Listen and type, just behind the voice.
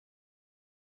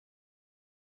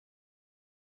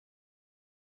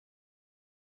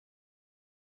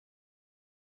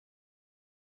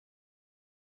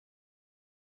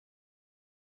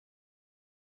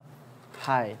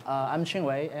Hi, I'm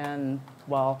Wei, and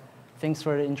well, thanks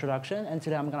for the introduction. And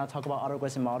today I'm going to talk about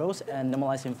autoregressive models and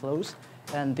normalizing flows.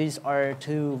 And these are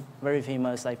two very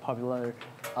famous, popular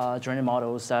journey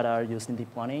models that are used in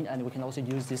deep learning. And we can also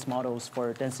use these models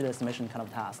for density estimation kind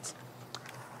of tasks.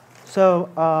 So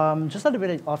just a little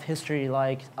bit of history,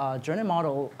 journey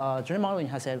modeling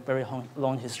has a very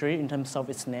long history in terms of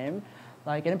its name.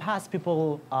 In the past,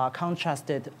 people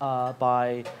contrasted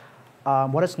by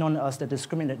what is known as the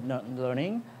discriminate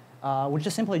learning, which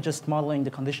is simply just modeling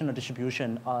the conditional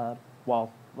distribution,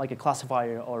 like a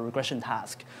classifier or regression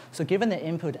task. So given the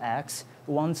input x,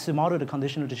 we want to model the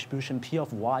conditional distribution P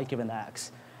of y given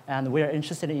x. And we are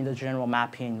interested in the general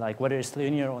mapping, like whether it's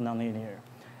linear or nonlinear.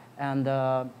 And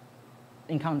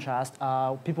in contrast,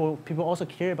 people also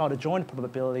care about the joint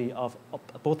probability of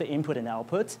both the input and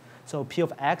output. So P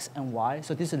of x and y,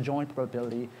 so this is a joint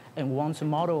probability. And we want to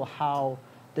model how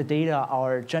the data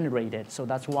are generated. So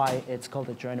that's why it's called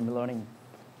the journey learning.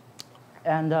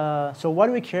 And so why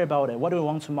do we care about it? What do we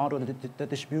want to model the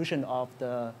distribution of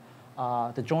the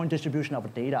joint distribution of the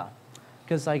data?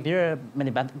 Because there are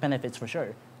many benefits for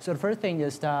sure. So the first thing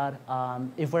is that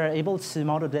if we're able to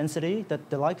model density,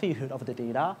 the likelihood of the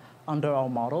data under our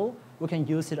model, we can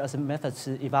use it as a method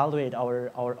to evaluate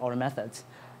our methods.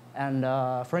 And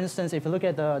for instance, if you look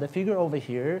at the figure over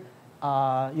here,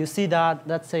 you see that,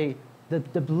 let's say,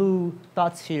 the blue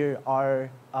dots here are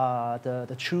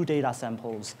the true data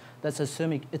samples. That's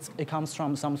assuming it comes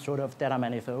from some sort of data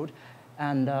manifold.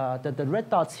 And the red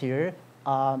dots here,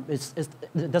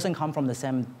 it doesn't come from the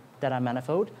same data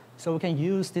manifold. So we can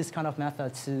use this kind of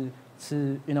method to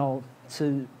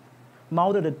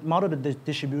model the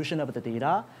distribution of the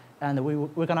data. And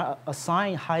we're going to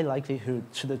assign high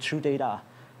likelihood to the true data.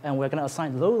 And we're going to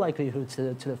assign low likelihood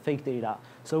to the fake data.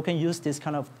 So we can use these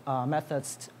kind of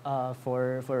methods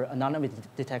for anonymity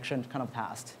detection kind of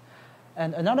tasks.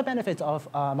 And another benefit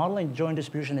of modeling joint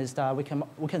distribution is that we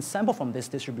can sample from this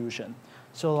distribution.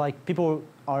 So people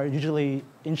are usually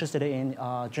interested in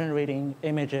generating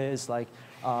images that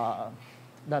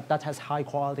has high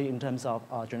quality in terms of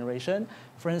generation.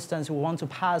 For instance, we want to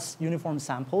pass uniform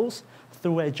samples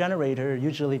through a generator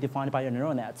usually defined by a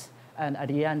neural net. And at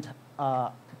the end,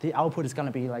 the output is going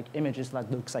to be images that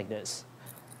looks like this.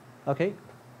 Okay.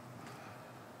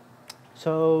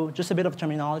 So just a bit of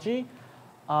terminology.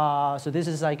 So this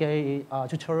is a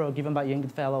tutorial given by Young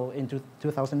Fellow in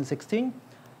 2016.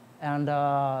 And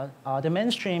the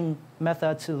mainstream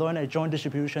method to learn a joint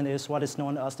distribution is what is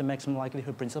known as the maximum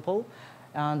likelihood principle.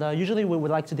 And usually we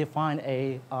would like to define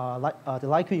the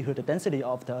likelihood, the density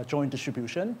of the joint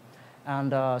distribution. And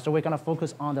so we're going to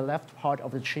focus on the left part of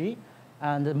the tree.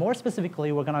 And more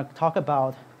specifically, we're going to talk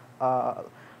about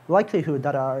likelihood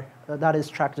that is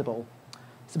tractable.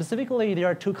 Specifically, there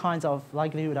are two kinds of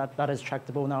likelihood that is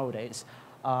tractable nowadays.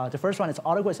 The first one is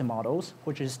autoregressive models,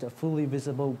 which is the fully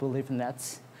visible belief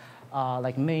nets,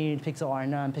 like MILA,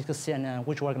 PixelRNN, PixelCNN,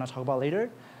 which we're going to talk about later.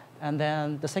 And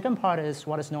then the second part is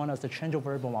what is known as the changeable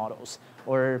variable models,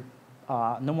 or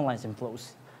normalizing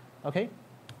flows. Okay?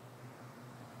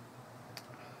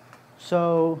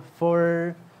 So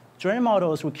for journey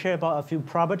models, we care about a few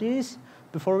properties.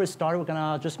 Before we start, we're going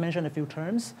to just mention a few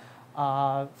terms.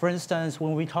 For instance,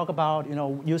 when we talk about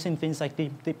using things like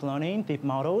deep learning, deep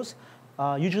models,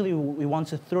 usually we want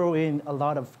to throw in a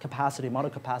lot of capacity,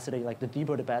 model capacity, like the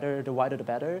deeper the better, the wider the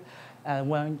better.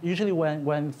 And usually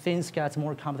when things get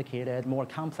more complicated, more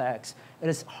complex, it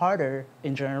is harder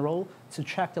in general to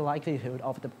track the likelihood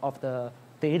of the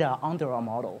data under our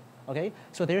model. Okay?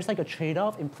 So there's a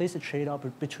trade-off, implicit trade-off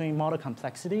between model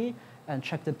complexity and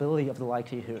tractability of the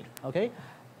likelihood. Okay?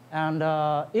 And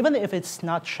even if it's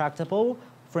not tractable,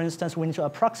 for instance, we need to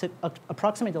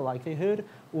approximate the likelihood.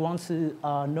 We want to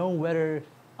know whether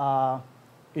our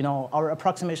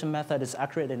approximation method is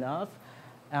accurate enough.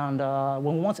 And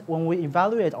when we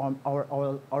evaluate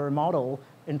our model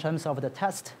in terms of the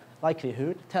test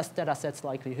likelihood, test data set's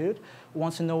likelihood, we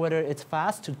want to know whether it's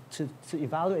fast to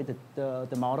evaluate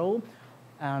the model.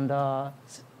 And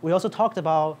we also talked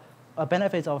about a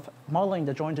benefit of modeling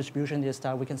the joint distribution is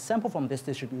that we can sample from this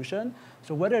distribution.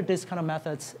 So whether these kind of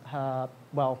methods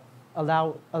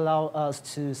allow us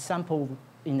to sample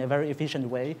in a very efficient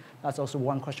way, that's also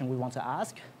one question we want to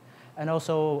ask. And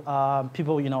also,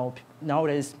 people,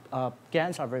 nowadays,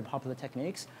 GANs are very popular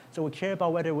techniques. So we care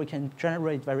about whether we can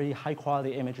generate very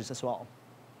high-quality images as well.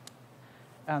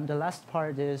 And the last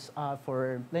part is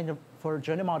for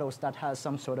journey models that has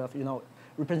some sort of,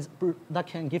 that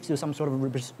can give you some sort of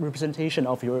representation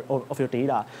of your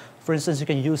data. For instance, you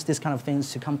can use these kind of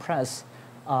things to compress,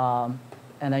 and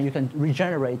then you can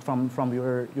regenerate from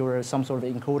your some sort of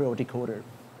encoder or decoder.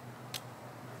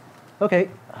 Okay,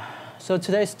 so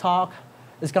today's talk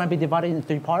is going to be divided into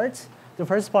 3 parts. The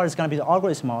first part is going to be the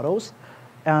algorithm models.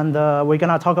 And we're going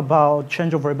to talk about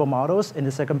changeable variable models in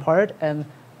the second part. And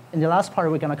in the last part,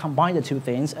 we're going to combine the 2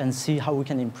 things and see how we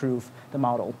can improve the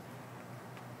model.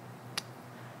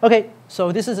 OK,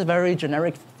 so this is a very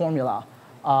generic formula,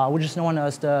 which is known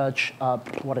as the,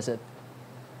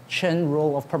 chain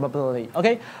rule of probability.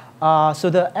 OK, so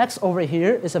the x over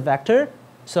here is a vector.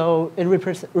 So it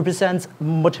represents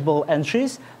multiple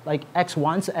entries, like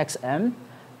x1 to xm.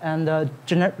 And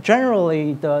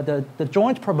generally, the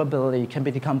joint probability can be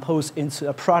decomposed into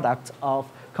a product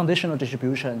of conditional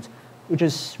distributions, which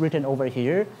is written over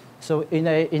here. So in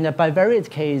a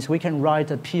bivariate case, we can write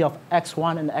a p of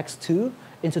x1 and x2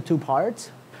 into 2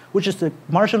 parts, which is the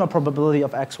marginal probability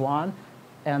of x1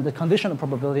 and the conditional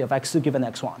probability of x2 given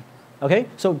x1. Okay,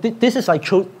 so this is like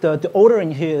the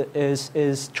ordering here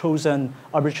is chosen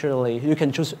arbitrarily. You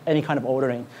can choose any kind of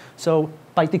ordering. So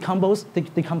by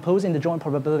decomposing the joint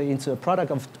probability into a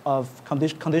product of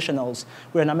conditionals,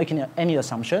 we're not making any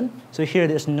assumption. So here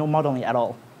there's no modeling at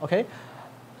all. Okay,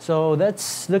 so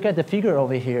let's look at the figure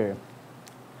over here.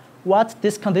 What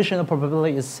this conditional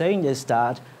probability is saying is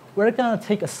that we're going to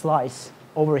take a slice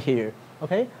over here.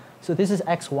 Okay, so this is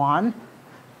x1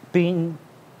 being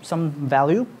some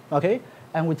value, okay?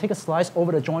 And we take a slice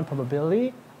over the joint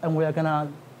probability, and we are going to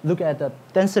look at the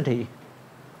density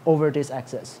over this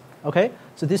axis, okay?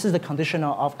 So this is the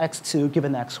conditional of x2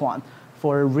 given x1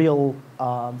 for a real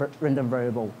random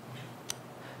variable.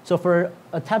 So for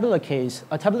a tabular case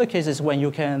is when you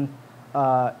can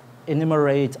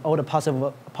enumerate all the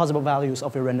possible values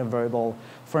of your random variable.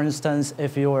 For instance,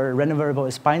 if your random variable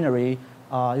is binary,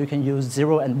 you can use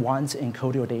 0 and 1 to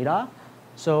encode your data.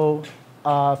 So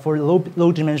for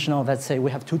low dimensional, let's say we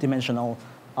have 2-dimensional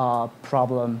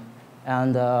problem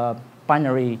and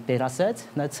binary data set,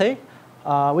 let's say,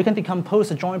 we can decompose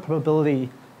the joint probability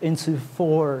into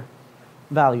 4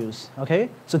 values,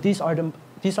 okay? So these are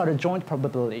the joint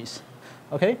probabilities,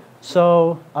 okay?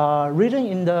 So written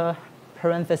in the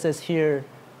parentheses here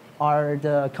are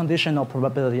the conditional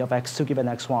probability of x2 given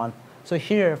x1. So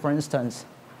here, for instance,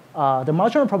 the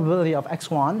marginal probability of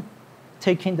x1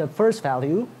 taking the first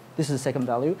value, this is the second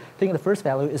value, taking the first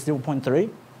value is 0.3.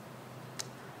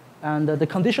 And the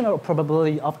conditional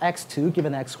probability of x2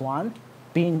 given x1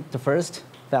 being the first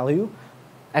value,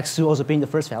 x2 also being the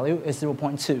first value, is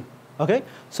 0.2. Okay?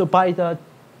 So by the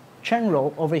chain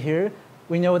rule over here,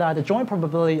 we know that the joint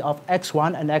probability of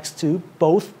x1 and x2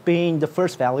 both being the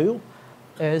first value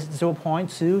is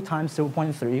 0.2 times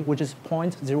 0.3, which is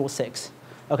 0.06.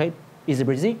 Okay? Easy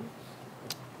breezy.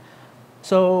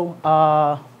 So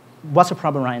what's the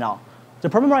problem right now? The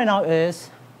problem right now is,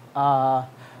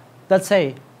 let's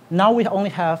say, now we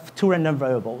only have 2 random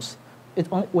variables.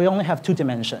 We only have 2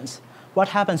 dimensions. What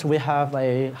happens if we have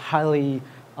a highly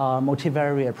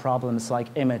multivariate problems like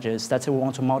images? Let's say we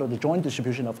want to model the joint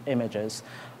distribution of images.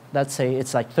 Let's say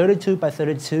it's like 32 by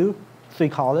 32, 3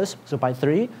 colors, so by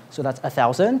 3, so that's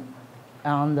 1,000.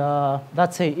 And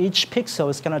let's say each pixel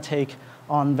is going to take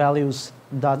on values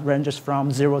that ranges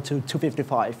from 0 to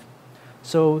 255.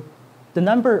 So the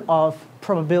number of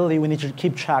probability we need to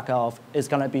keep track of is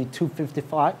going to be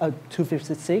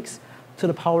 256 to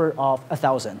the power of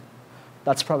 1,000.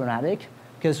 That's problematic,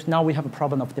 because now we have a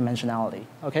problem of dimensionality.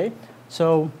 Okay?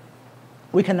 So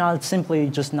we cannot simply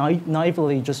just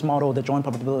naively just model the joint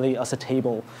probability as a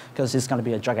table, because it's going to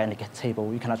be a gigantic table.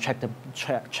 We cannot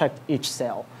check each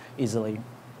cell easily.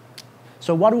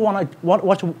 So what we want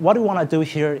to do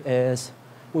here is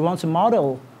we want to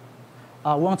model,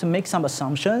 we want to make some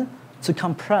assumption to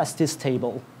compress this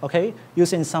table, okay,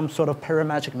 using some sort of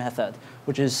parametric method,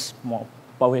 which is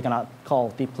what we're going to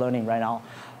call deep learning right now.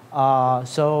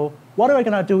 So what we're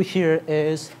going to do here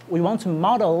is we want to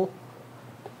model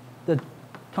the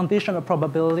conditional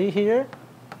probability here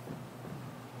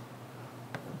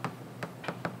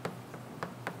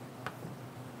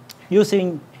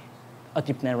using a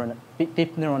deep neural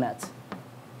net.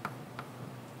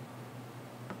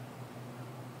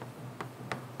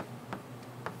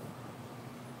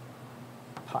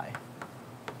 Pi.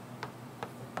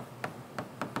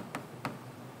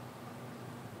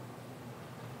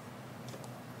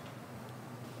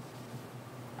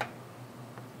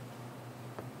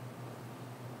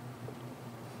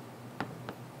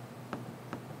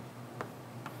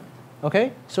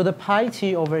 Okay, so the pi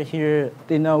t over here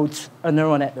denotes a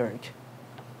neural network.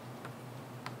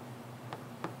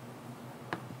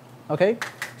 Okay,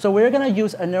 so we're going to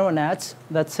use a neural net,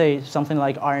 let's say something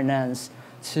like RNNs,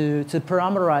 to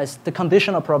parameterize the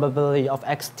conditional probability of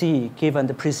xt given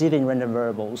the preceding random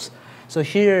variables. So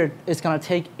here it's going to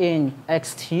take in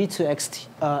xt to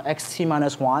xt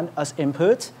minus 1 as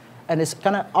input, and it's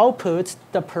going to output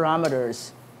the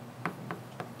parameters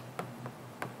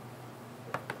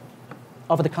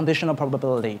of the conditional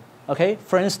probability. Okay?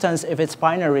 For instance, if it's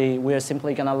binary, we're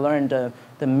simply going to learn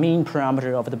the mean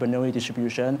parameter of the Bernoulli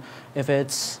distribution. If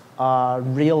it's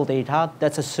real data,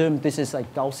 let's assume this is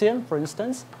like Gaussian, for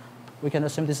instance. We can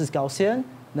assume this is Gaussian.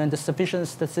 Then the sufficient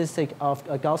statistic of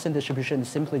a Gaussian distribution is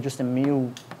simply just the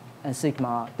mu and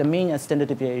sigma, the mean and standard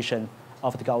deviation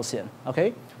of the Gaussian.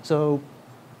 Okay? So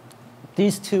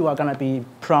these two are going to be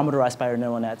parameterized by our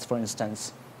neural nets, for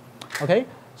instance. Okay?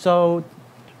 So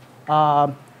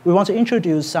we want to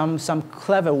introduce some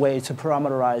clever way to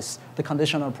parameterize the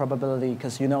conditional probability,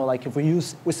 because like if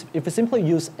we simply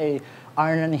use a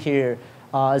RNN here,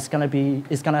 it's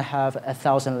gonna have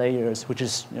 1,000 layers, which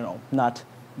is not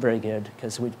very good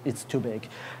because it's too big,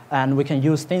 and we can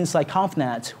use things like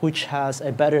ConvNet, which has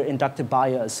a better inductive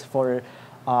bias for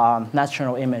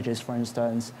natural images, for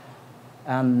instance.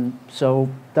 So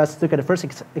let's look at the first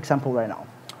example right now.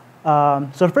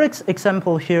 So the first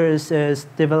example here is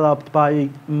developed by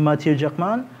Mathieu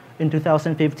Jacquemin in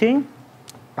 2015,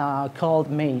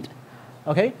 called MADE.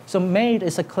 Okay, so MADE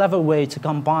is a clever way to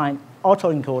combine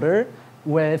autoencoder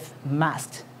with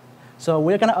mask. So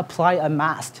we're going to apply a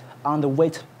mask on the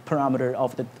weight parameter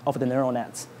of the neural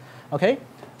nets. Okay,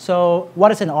 so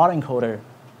what is an autoencoder?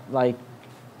 Like,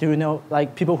 do you know,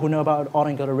 like people who know about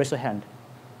autoencoder, raise your hand.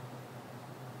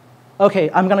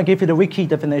 Okay, I'm going to give you the wiki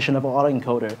definition of an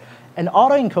autoencoder. An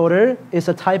autoencoder is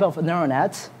a type of neural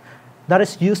net that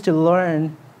is used to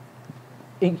learn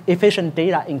efficient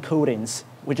data encodings,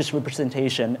 which is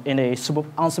representation in a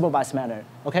unsupervised manner.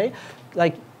 Okay,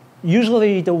 like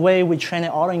usually the way we train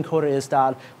an autoencoder is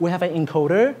that we have an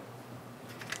encoder,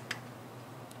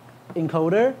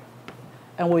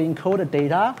 and we encode the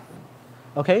data.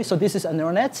 Okay, so this is a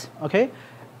neural net. Okay,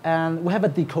 and we have a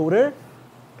decoder.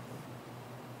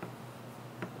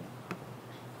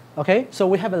 Okay, so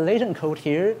we have a latent code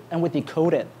here, and we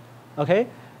decode it. Okay,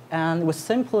 and we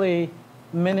simply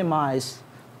minimize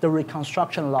the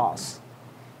reconstruction loss.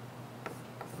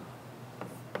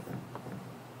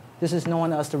 This is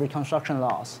known as the reconstruction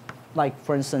loss, like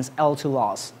for instance L2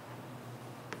 loss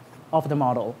of the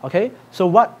model. Okay, so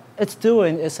what it's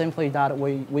doing is simply that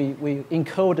we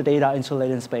encode the data into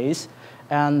latent space,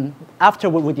 and after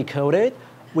we decode it,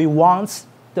 we want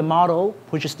the model,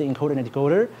 which is the encoder and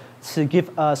decoder, to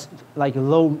give us like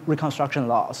low reconstruction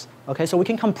loss. Okay, so we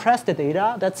can compress the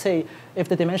data. Let's say if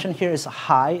the dimension here is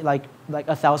high, like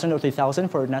 1,000 or 3,000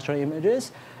 for natural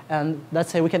images, and let's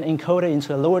say we can encode it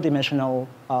into a lower dimensional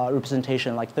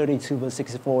representation, like 32 to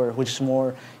 64, which is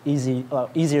more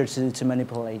easier to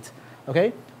manipulate.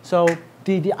 Okay, so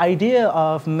the idea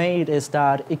of MADE is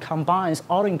that it combines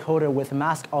autoencoder with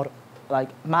mask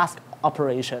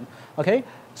operation. Okay,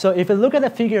 so if you look at the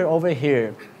figure over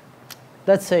here,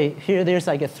 let's say here there's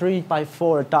like a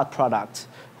 3x4 dot product,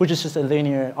 which is just a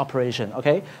linear operation.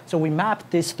 Okay, so we map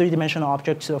this 3-dimensional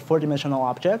object to a 4-dimensional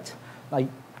object, like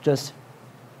just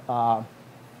dot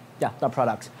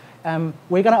product.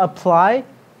 We're gonna apply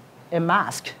a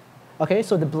mask. Okay,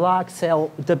 so the black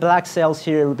cells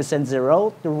here represent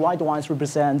 0. The white ones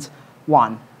represent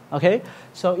 1. Okay,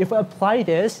 so if we apply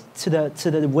this to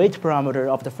the weight parameter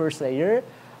of the first layer,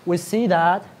 we see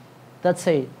that, let's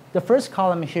say, the first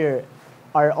column here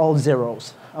are all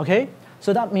zeros. Okay,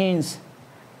 so that means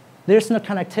there's no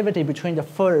connectivity between the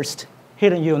first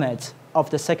hidden unit of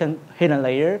the second hidden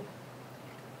layer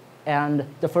and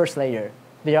the first layer.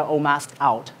 They are all masked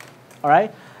out. All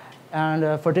right,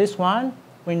 and for this one,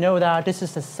 we know that this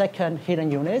is the second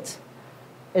hidden unit.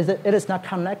 It is not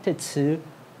connected to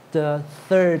the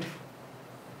third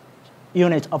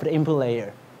unit of the input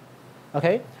layer.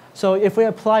 Okay, so if we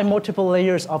apply multiple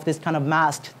layers of this kind of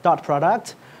masked dot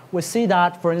product, we see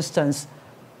that, for instance,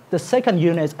 the second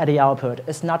unit at the output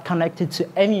is not connected to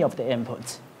any of the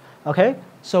inputs. Okay,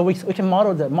 so we can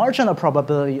model the marginal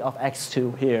probability of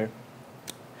x2 here,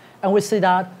 and we see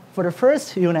that for the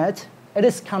first unit, it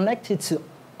is connected to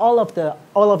all of the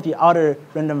other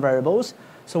random variables.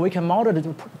 So we can model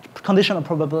the conditional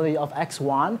probability of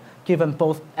x1 given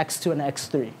both x2 and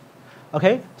x3.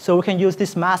 Okay, so we can use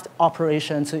this masked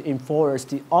operation to enforce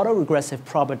the autoregressive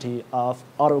property of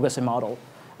autoregressive model.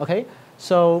 Okay,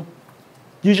 so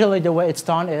usually the way it's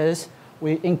done is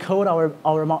we encode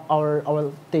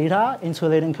our data into a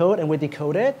latent code, and we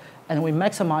decode it, and we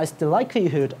maximize the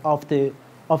likelihood of the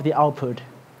output.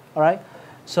 All right,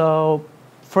 so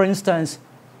for instance,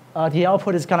 the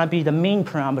output is going to be the mean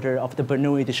parameter of the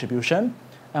Bernoulli distribution,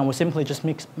 and we simply just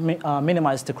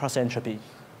minimize the cross entropy.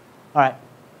 All right,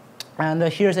 And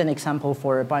here's an example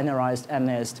for a binarized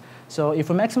MNIST. So if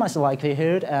we maximize the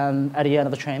likelihood, and at the end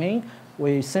of the training,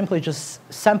 we simply just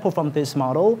sample from this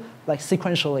model, like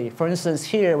sequentially. For instance,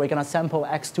 here we're gonna sample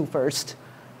X2 first,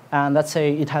 and let's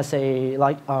say it has a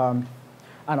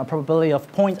probability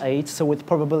of 0.8. So with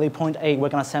probability 0.8, we're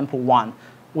gonna sample 1.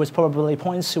 With probability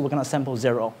 0.2, we're gonna sample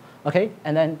 0. Okay,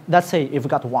 and then let's say if we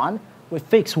got 1, we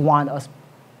fix 1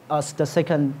 as the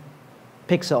second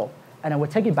pixel, and then we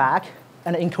take it back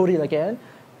and encode it again,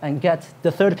 and get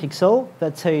the third pixel.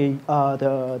 Let's say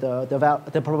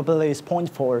the probability is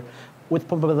 0.4. With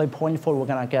probability 0.4, we're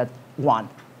gonna get 1,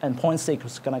 and 0.6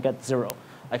 is gonna get 0.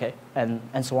 Okay, and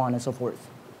so on and so forth.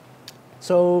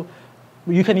 So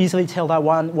you can easily tell that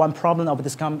one problem of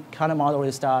this kind of model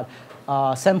is that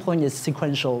sampling is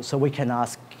sequential, so we cannot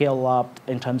scale up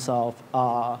in terms of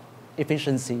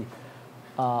efficiency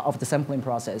of the sampling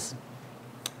process.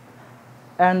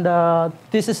 And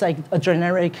this is like a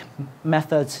generic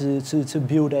method to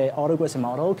build an autoregressive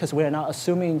model, because we are not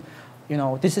assuming,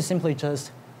 this is simply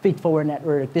just feed-forward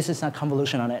network. This is not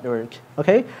convolutional network.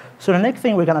 Okay. So the next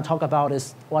thing we're going to talk about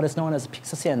is what is known as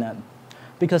pixel CNN,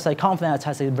 because like ConvNet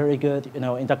has a very good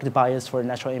inductive bias for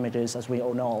natural images, as we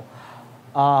all know.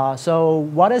 So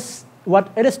what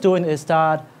it is doing is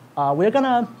that we're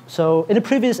gonna. So in the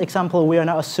previous example, we are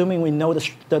not assuming we know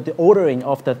the ordering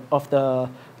of the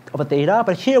data,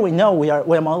 but here we know we are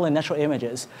modeling natural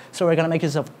images. So we're gonna make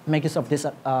use of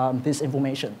this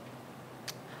information.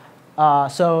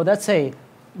 So let's say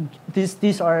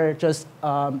these are just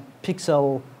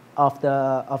pixel of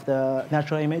the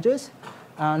natural images,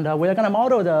 and we're gonna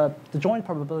model the joint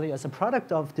probability as a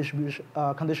product of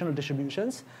conditional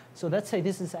distributions. So let's say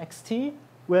this is XT.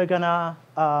 We're gonna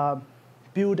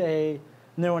build a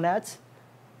neural net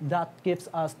that gives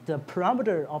us the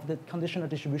parameter of the conditional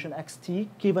distribution XT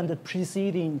given the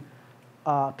preceding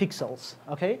pixels.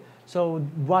 Okay. So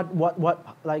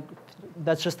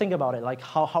let's just think about it. Like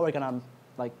how we're gonna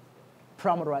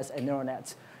parameterize a neural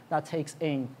net that takes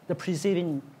in the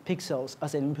preceding pixels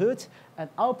as input and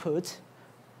output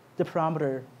the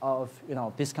parameter of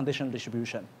this conditional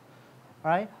distribution. All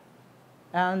right.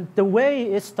 And the way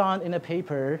it's done in the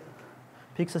paper,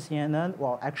 pixel CNN,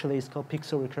 well, actually it's called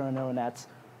pixel recurrent neural nets,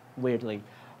 weirdly,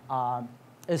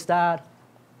 is that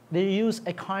they use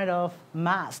a kind of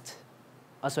masked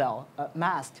as well, a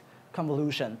masked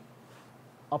convolution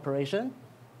operation.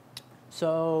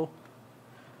 So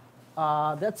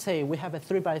let's say we have a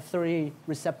 3x3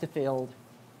 receptive field.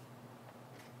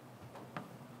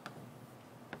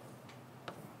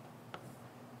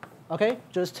 Okay,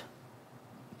 just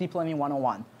deep learning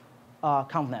 101,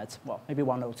 ConvNet, well, maybe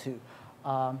 102.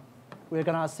 We're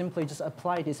gonna simply just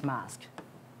apply this mask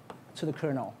to the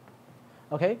kernel.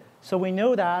 Okay, so we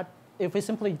know that if we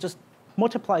simply just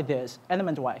multiply this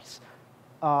element-wise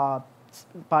by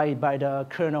the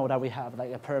kernel that we have,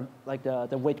 like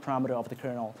the weight parameter of the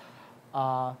kernel,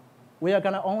 we are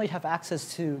gonna only have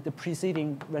access to the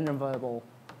preceding random variable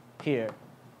here,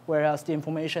 whereas the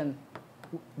information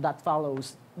that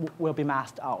follows will be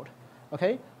masked out.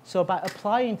 Okay, so by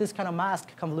applying this kind of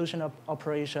mask convolution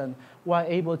operation, we're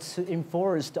able to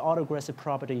enforce the autoregressive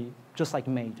property just like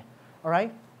made. All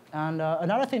right, and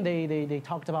another thing they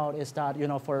talked about is that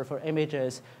for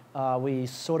images, we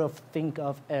sort of think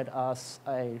of it as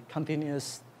a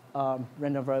continuous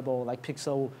random variable, like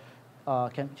pixel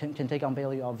can take on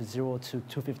value of 0 to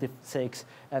 256,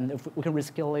 and if we can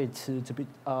rescale it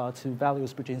to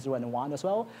values between 0 and 1 as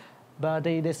well. But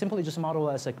they simply just model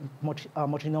as a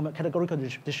multinomial categorical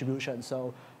distribution.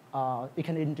 So it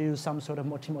can induce some sort of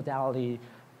multimodality,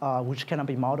 which cannot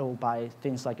be modeled by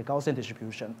things like a Gaussian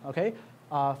distribution. Okay?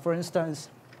 For instance,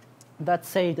 let's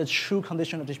say the true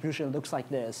conditional distribution looks like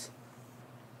this.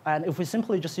 And if we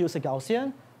simply just use a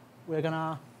Gaussian, we're going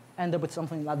to end up with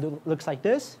something that looks like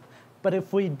this. But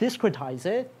if we discretize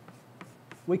it,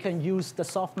 we can use the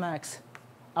softmax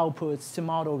outputs to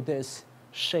model this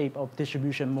shape of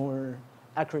distribution more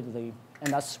accurately.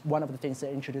 And that's one of the things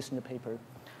they introduced in the paper.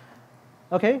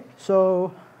 OK,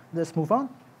 so let's move on.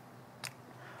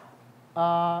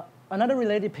 Another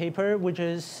related paper, which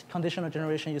is conditional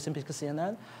generation using pixel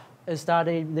CNN, is that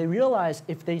they realized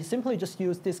if they simply just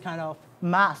use this kind of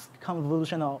masked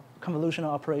convolutional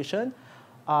operation,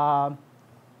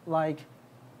 like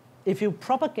if you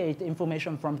propagate the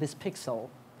information from this pixel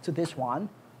to this one,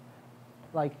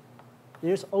 like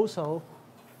there's also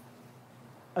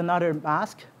another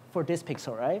mask for this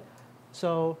pixel, right?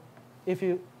 So if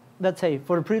you, let's say,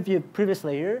 for the previous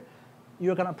layer,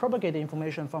 you're going to propagate the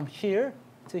information from here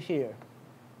to here,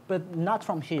 but not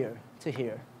from here to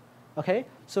here. Okay?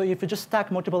 So if you just stack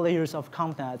multiple layers of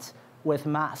ConvNets with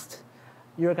masks,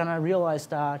 you're going to realize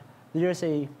that there's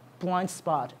a blind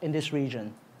spot in this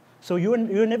region. So you're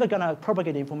never going to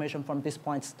propagate information from this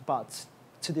blind spot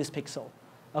to this pixel.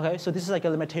 Okay, so this is like a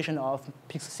limitation of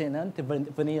PixelCNN, the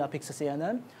vanilla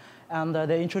PixelCNN. And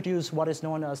they introduced what is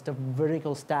known as the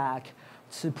vertical stack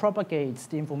to propagate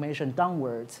the information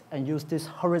downwards and use this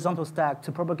horizontal stack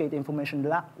to propagate the information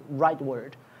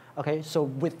rightward. Okay, so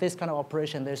with this kind of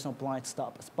operation, there's no blind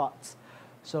spots.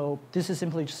 So this is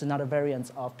simply just another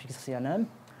variant of PixelCNN.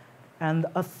 And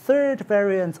a third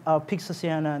variant of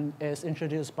PixelCNN is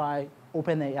introduced by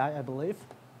OpenAI, I believe,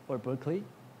 or Berkeley.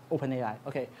 OpenAI,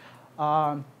 OK.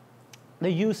 They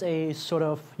use a sort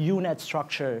of UNet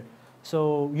structure.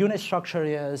 So UNet structure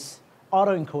is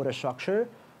autoencoder structure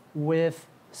with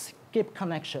skip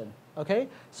connection, OK?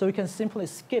 So you can simply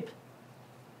skip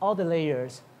all the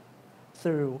layers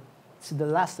through to the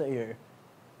last layer.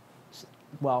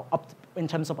 Well, in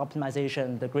terms of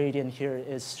optimization, the gradient here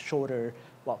is shorter.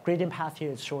 Well, gradient path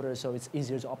here is shorter, so it's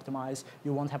easier to optimize.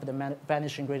 You won't have the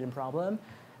vanishing gradient problem.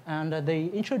 And they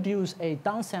introduce a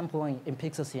downsampling in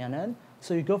PixelCNN.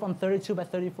 So you go from 32 by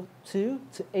 32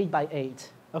 to 8 by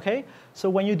 8. Okay? So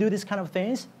when you do these kind of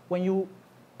things, when you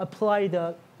apply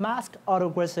the mask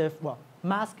autoregressive, well,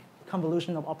 mask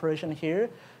convolution of operation here,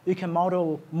 you can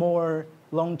model more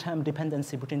long-term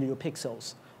dependency between your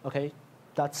pixels. Okay?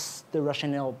 That's the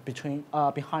rationale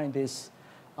behind this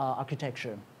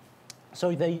architecture.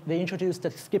 So they introduced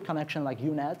the skip connection like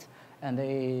UNet, and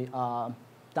they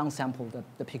downsample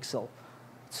the pixel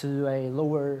to a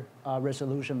lower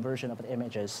resolution version of the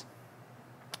images.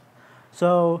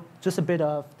 So just a bit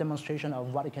of demonstration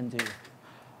of what it can do.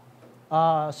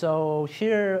 So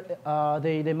here,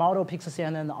 they model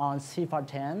PixelCNN on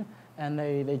CIFAR10, and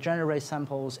they generate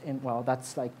samples in, well,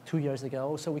 that's like 2 years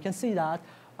ago. So we can see that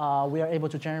we are able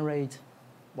to generate,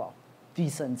 well,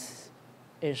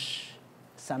 decent-ish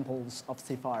samples of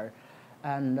CIFAR.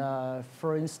 And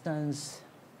for instance,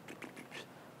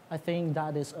 I think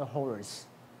that is a horse.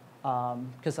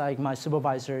 Because like my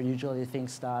supervisor usually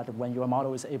thinks that when your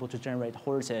model is able to generate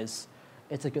horses,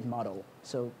 it's a good model.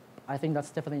 So I think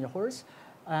that's definitely a horse.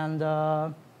 And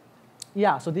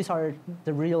yeah, so these are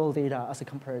the real data as a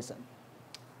comparison.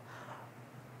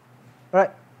 All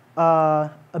right,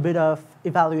 a bit of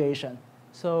evaluation.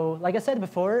 So like I said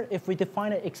before, if we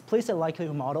define an explicit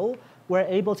likelihood model, we're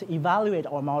able to evaluate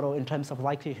our model in terms of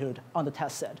likelihood on the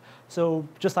test set. So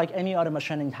just like any other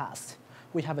machine learning task,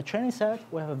 we have a training set,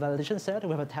 we have a validation set,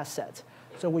 we have a test set.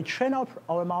 So we train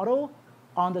our model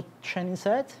on the training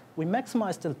set. We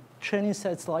maximize the training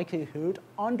set's likelihood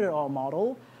under our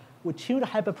model. We tune the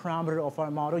hyperparameter of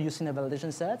our model using the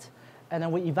validation set. And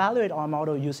then we evaluate our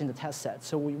model using the test set.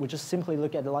 So we just simply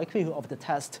look at the likelihood of the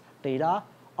test data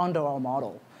under our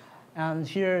model. And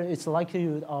here it's the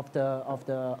likelihood of the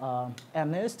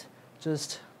MNIST.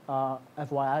 Just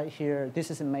FYI here,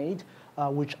 this is a MADE,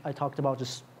 which I talked about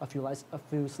just a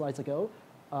few slides ago,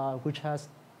 which has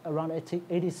around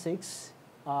 86.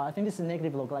 I think this is a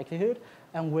negative log likelihood.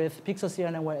 And with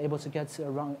PixelCNN, we're able to get to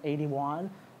around 81.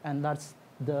 And that's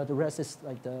the rest is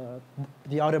like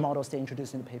the other models they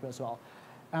introduced in the paper as well.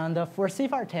 And for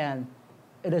CIFAR10,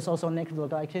 it is also negative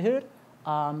log likelihood.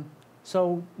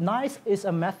 So NICE is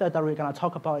a method that we're going to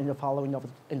talk about in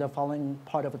the following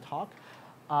part of the talk.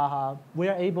 We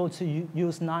are able to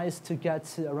use NICE to get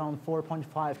to around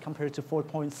 4.5 compared to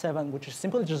 4.7, which is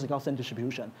simply just a Gaussian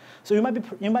distribution. So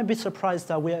you might be surprised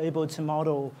that we are able to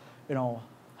model,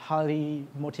 highly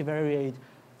multivariate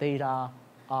data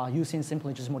using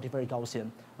simply just multivariate Gaussian.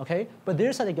 Okay, but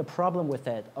there's like a problem with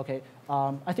it. Okay,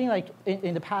 I think like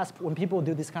in the past when people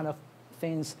do this kind of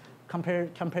things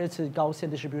compared to Gaussian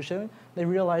distribution, they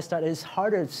realize that it's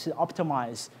harder to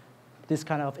optimize this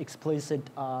kind of explicit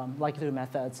likelihood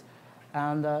methods.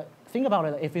 And think about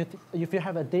it, if you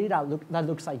have a data that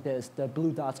looks like this, the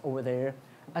blue dots over there,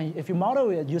 and if you model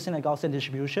it using a Gaussian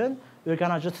distribution, you're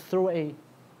gonna just throw a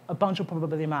bunch of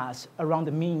probability mass around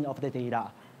the mean of the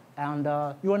data. And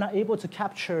you are not able to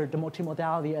capture the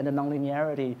multimodality and the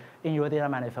nonlinearity in your data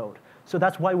manifold. So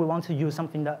that's why we want to use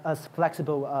something that as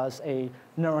flexible as a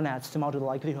neural net to model the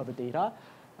likelihood of the data.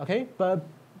 Okay, but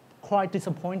quite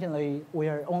disappointingly, we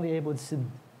are only able to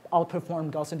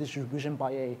outperform Gaussian distribution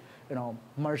by a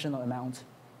marginal amount.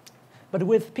 But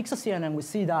with PixelCNN, we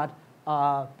see that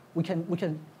we can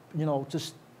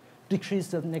just decrease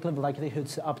the negative likelihood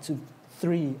to up to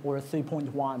 3 or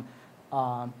 3.1.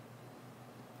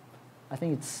 I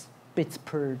think it's bits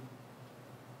per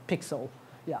pixel.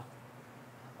 Yeah.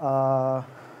 All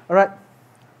right.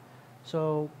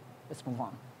 So let's move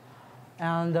on.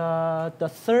 And the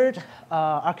third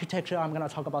architecture I'm going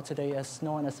to talk about today is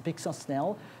known as Pixel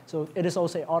Snail. So it is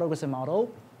also an autoregressive model.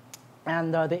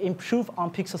 And they improve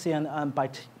on pixel CNN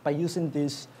by using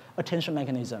this attention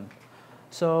mechanism.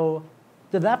 So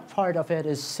the left part of it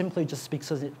is simply just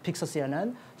pixel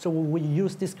CNN. So we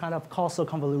use this kind of causal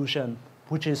convolution,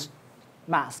 which is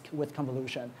masked with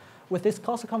convolution. With this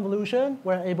causal convolution,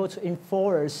 we're able to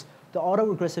enforce the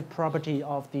autoregressive property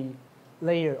of the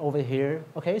layer over here.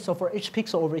 Okay, so for each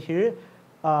pixel over here,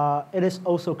 it is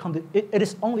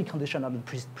only conditioned on the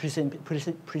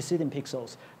preceding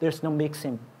pixels. There's no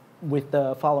mixing with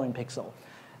the following pixel.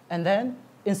 And then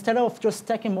instead of just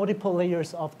stacking multiple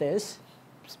layers of this,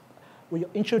 we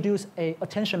introduce a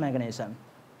attention mechanism.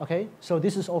 Okay, so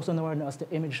this is also known as the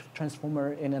image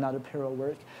transformer in another parallel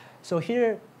work. So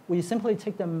here we simply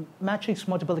take the matrix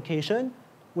multiplication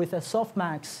with a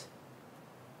softmax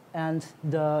and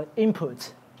the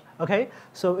input. Okay,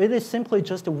 so it is simply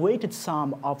just the weighted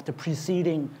sum of the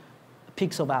preceding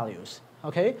pixel values.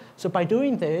 Okay, so by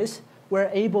doing this, we're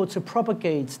able to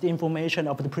propagate the information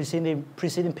of the preceding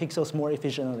pixels more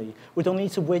efficiently. We don't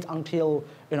need to wait until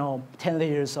 10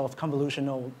 layers of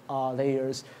convolutional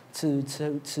layers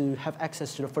to have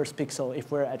access to the first pixel if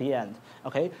we're at the end.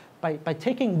 Okay, by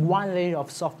taking one layer of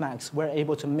softmax, we're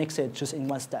able to mix it just in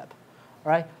one step.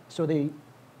 All right, so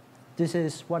this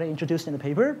is what I introduced in the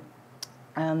paper.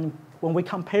 And when we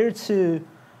compare to,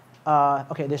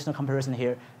 OK, there's no comparison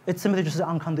here. It's simply just an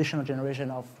unconditional generation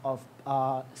of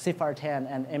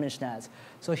CIFAR10 and ImageNet.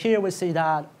 So here we see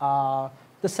that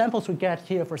the samples we get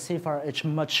here for CIFAR is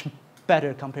much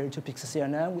better compared to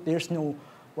PixelCNN. There's no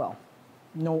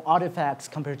artifacts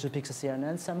compared to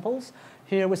PixelCNN samples.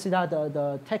 Here we see that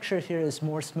the texture here is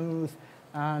more smooth,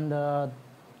 and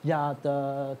yeah,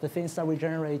 the things that we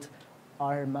generate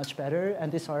are much better.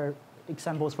 And these are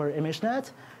examples for ImageNet.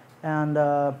 And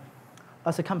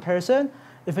as a comparison,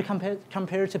 if we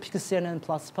compare to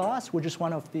PixelCNN++, which is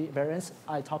one of the variants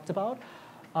I talked about,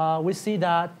 we see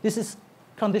that this is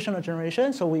conditional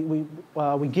generation. So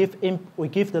we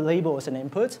give the label as an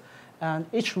input, and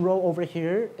each row over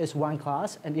here is one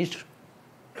class, and each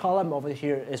column over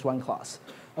here is one class.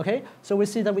 Okay, so we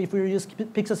see that if we use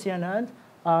PixelCNN,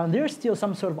 there's still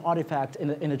some sort of artifact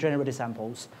in the generated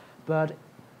samples, but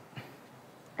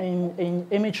in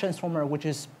image transformer, which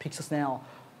is PixelSnell,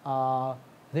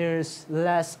 there's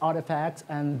less artifacts,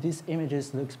 and these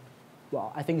images looks,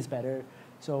 well, I think it's better.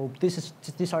 So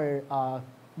these are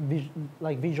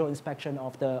like visual inspection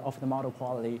of the model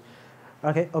quality.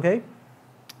 Okay.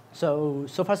 So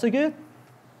far so good.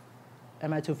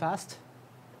 Am I too fast?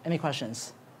 Any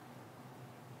questions?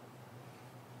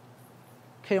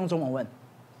 可以用中文问。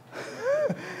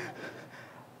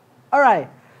All right.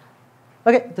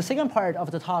 Okay, the second part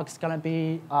of the talk is going to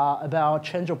be about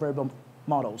change of variable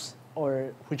models,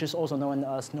 or which is also known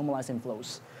as normalizing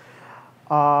flows.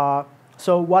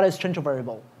 So what is change of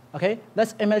variable? Okay,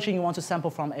 let's imagine you want to sample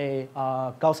from a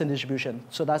Gaussian distribution.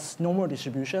 So that's normal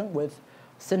distribution with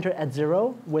center at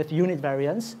 0 with unit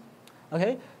variance.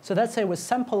 Okay, so let's say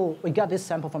we got this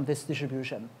sample from this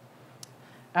distribution.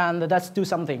 And let's do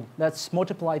something. Let's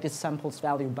multiply this sample's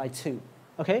value by 2.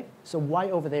 Okay, so y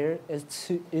over there is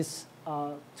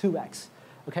 2x.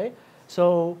 Okay,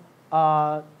 so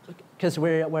because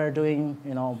we're doing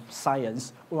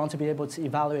science, we want to be able to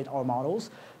evaluate our models.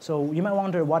 So you might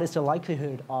wonder what is the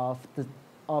likelihood of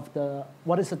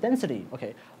what is the density,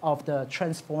 okay, of the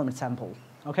transformed sample.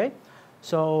 Okay,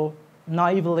 so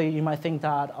naively you might think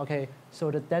that okay,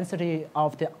 so the density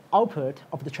of the output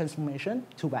of the transformation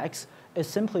 2x is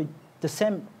simply the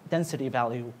same density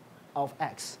value of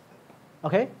x.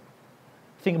 Okay,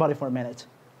 think about it for a minute.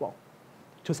 Well,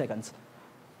 2 seconds.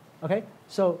 Okay,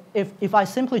 so if I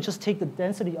simply just take the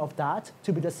density of that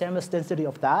to be the same as density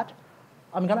of that,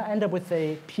 I'm going to end up with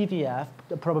a PDF,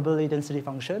 the probability density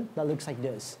function, that looks like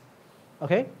this.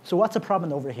 Okay, so what's the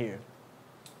problem over here?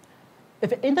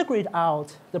 If I integrate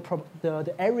out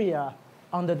the area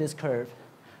under this curve,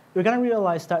 you're going to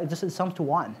realize that it just sums to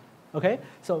 1. Okay,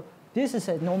 so this is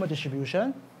a normal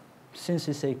distribution, since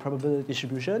it's a probability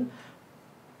distribution.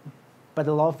 By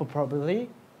the law of probability,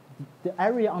 the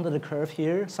area under the curve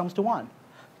here sums to 1.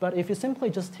 But if you simply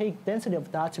just take density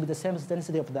of that to be the same as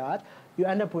density of that, you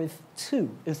end up with 2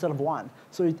 instead of 1.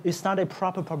 So it's not a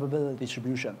proper probability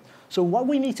distribution. So what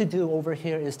we need to do over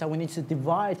here is that we need to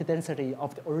divide the density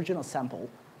of the original sample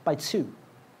by 2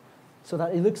 so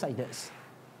that it looks like this.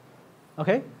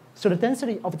 Okay? So the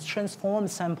density of the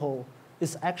transformed sample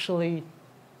is actually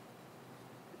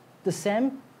the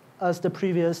same as the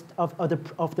previous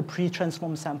of the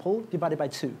pre-transformed sample divided by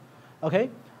 2. Okay?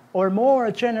 Or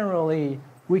more generally,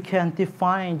 we can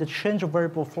define the change of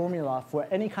variable formula for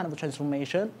any kind of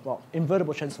transformation, well,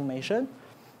 invertible transformation.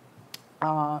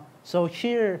 So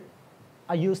here,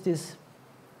 I use this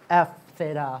f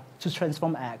theta to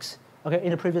transform x. Okay, in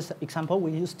the previous example,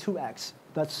 we used 2x.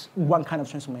 That's one kind of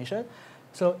transformation.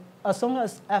 So as long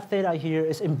as f theta here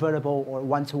is invertible or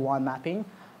one-to-one mapping,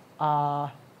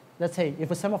 let's say if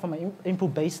we sample from an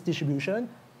input-based distribution,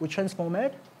 we transform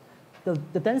it,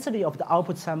 the density of the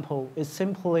output sample is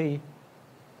simply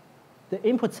the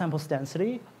input sample's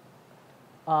density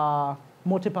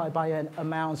multiplied by an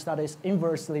amount that is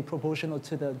inversely proportional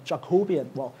to the Jacobian,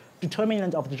 well,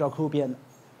 determinant of the Jacobian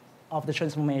of the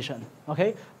transformation.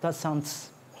 Okay, that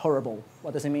sounds horrible.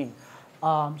 What does it mean?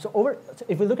 So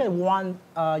if we look at one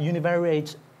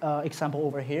univariate example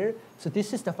over here, so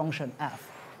this is the function f.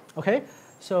 Okay,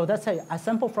 so let's say I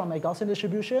sample from a Gaussian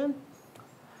distribution,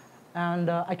 and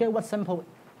I get what sample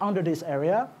under this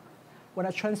area. When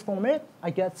I transform it, I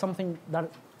get something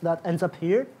that ends up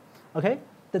here. Okay,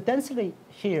 the density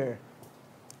here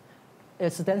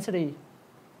is the density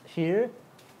here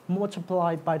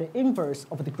multiplied by the inverse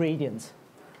of the gradient.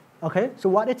 Okay, so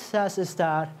what it says is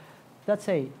that, let's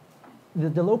say,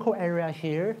 the local area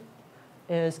here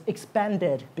is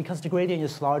expanded because the gradient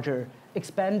is larger,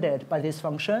 expanded by this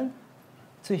function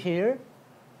to here.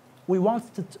 We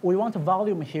want the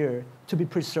volume here to be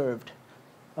preserved.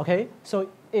 Okay, so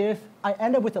if I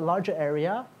end up with a larger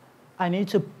area, I need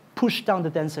to push down the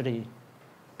density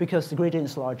because the gradient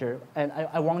is larger, and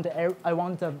I want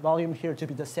the volume here to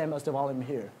be the same as the volume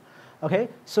here. Okay,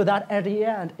 so that at the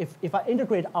end, if I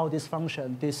integrate out this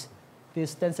function, this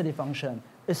density function,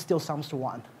 it still sums to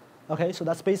 1. Okay, so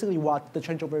that's basically what the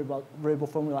changeover variable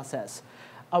formula says.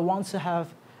 I want to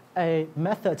have a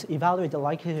method to evaluate the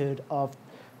likelihood of,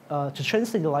 to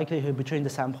translate the likelihood between the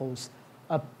samples,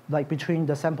 like between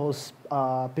the samples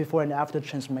before and after the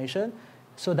transformation,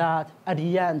 so that at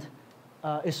the end,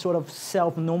 it sort of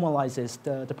self-normalizes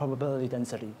the probability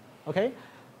density. Okay,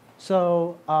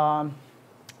 so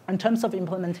in terms of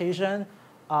implementation,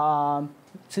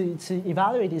 to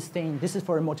evaluate this thing, this is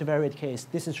for a multivariate case.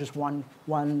 This is just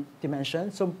one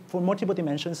dimension. So for multiple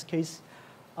dimensions case,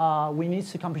 we need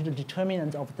to compute the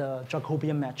determinant of the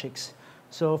Jacobian matrix.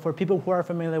 So for people who are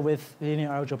familiar with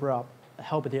linear algebra, I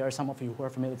hope there are some of you who are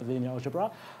familiar with linear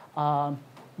algebra.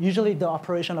 Usually the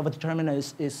operation of a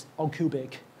determinant is all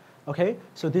cubic. Okay,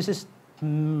 so this is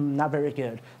not very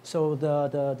good. So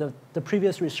the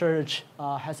previous research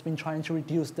has been trying to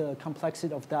reduce the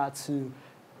complexity of that to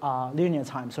linear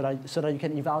time, so that you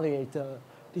can evaluate the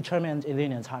determinant in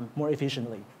linear time more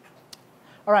efficiently.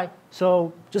 All right,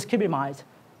 so just keep in mind,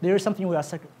 there is something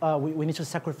we need to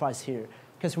sacrifice here,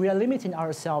 because we are limiting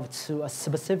ourselves to a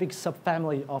specific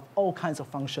subfamily of all kinds of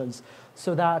functions,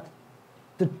 so that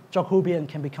the Jacobian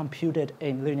can be computed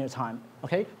in linear time.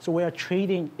 Okay, so we are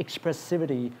trading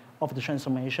expressivity of the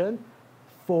transformation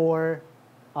for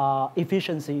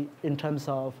efficiency in terms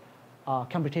of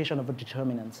computation of a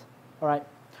determinant. All right.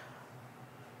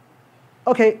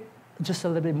 Okay, just a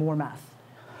little bit more math.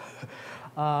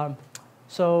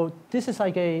 So this is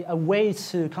like a way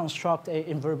to construct an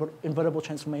invertible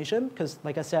transformation, because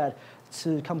like I said,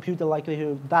 to compute the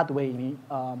likelihood that way,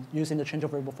 using the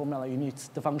changeover variable formula, you need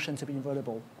the function to be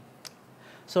invertible.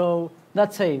 So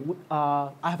let's say I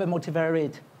have a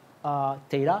multivariate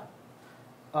data.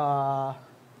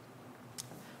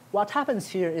 What happens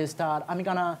here is that I'm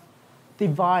gonna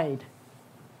divide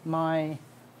my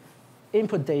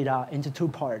input data into two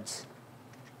parts.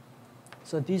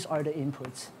 So these are the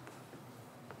inputs.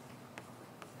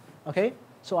 Okay,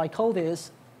 so I call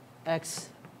this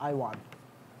xi1.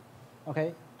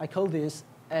 Okay, I call this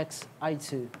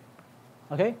xi2.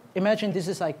 Okay, imagine this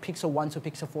is like pixel 1 to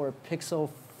pixel 4, pixel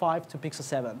 5 to pixel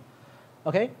 7.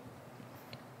 Okay,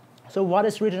 so what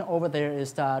is written over there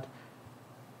is that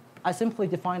I simply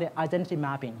define the identity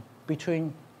mapping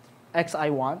between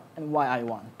xi1 and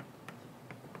yi1.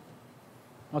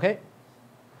 Okay,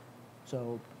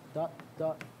 so dot,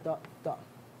 dot, dot, dot.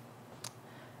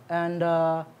 And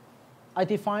I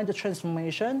define the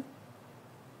transformation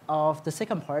of the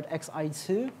second part,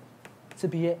 xi2, to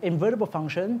be an invertible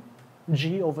function,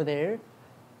 g over there,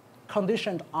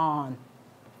 conditioned on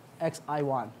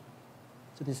xi1.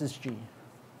 So this is g.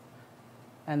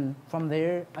 And from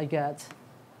there, I get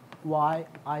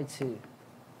yi2.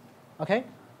 Okay?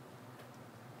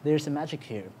 There's a magic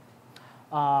here.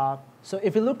 So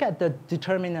if you look at the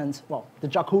determinant, well, the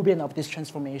Jacobian of this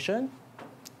transformation,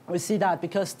 we see that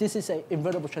because this is an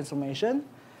invertible transformation,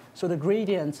 so the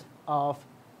gradient of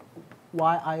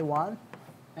yi1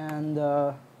 and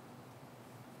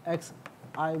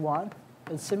xi1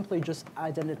 is simply just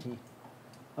identity,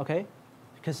 okay?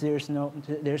 Because there's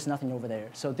nothing over there.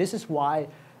 So this is why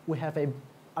we have an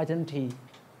identity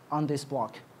on this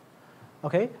block,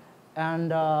 okay?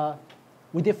 And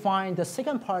we define the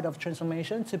second part of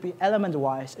transformation to be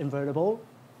element-wise invertible,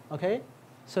 okay?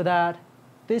 So that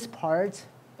this part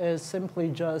is simply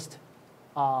just,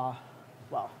 well,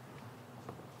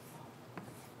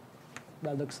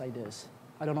 that looks like this.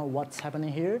 I don't know what's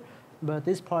happening here, but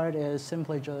this part is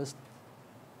simply just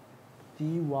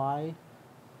dy,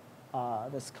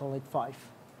 let's call it 5,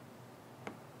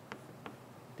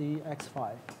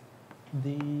 dx5,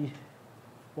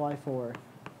 dy4,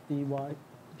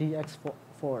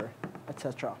 dx4,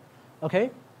 etc.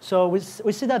 Okay? So we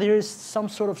see that there is some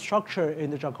sort of structure in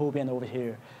the Jacobian over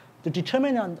here. The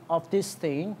determinant of this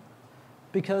thing,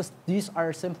 because these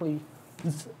are simply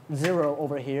 0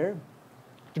 over here,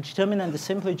 the determinant is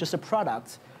simply just a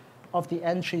product of the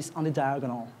entries on the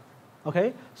diagonal.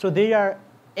 Okay? So there are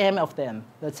m of them.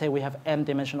 Let's say we have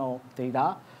m-dimensional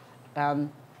data. And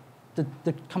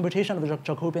the computation of the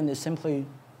Jacobian is simply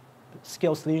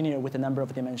scales linear with the number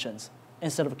of dimensions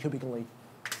instead of cubically.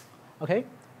 Okay?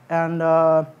 And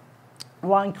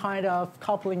one kind of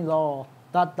coupling law,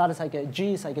 that is like a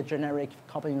G is like a generic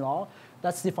coupling law.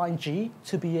 That's defined G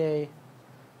to be a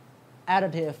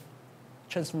additive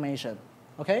transformation.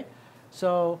 Okay?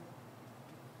 So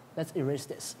let's erase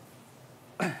this.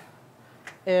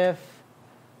 If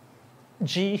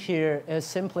G here is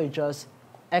simply just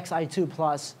xi2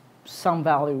 plus some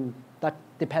value that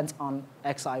depends on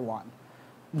xi1,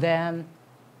 then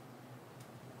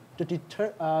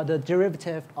the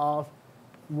derivative of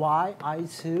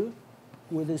yi2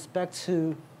 with respect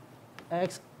to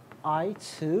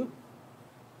xi2,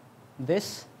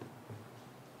 this,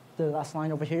 the last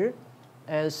line over here,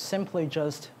 is simply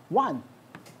just 1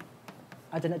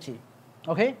 identity.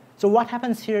 Okay? So what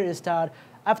happens here is that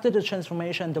after the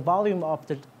transformation, the volume of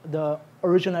the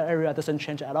original area doesn't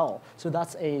change at all. So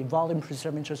that's a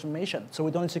volume-preserving transformation. So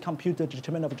we don't need to compute the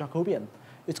determinant of Jacobian.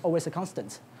 It's always a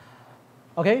constant.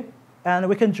 Okay? And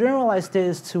we can generalize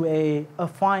this to a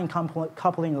affine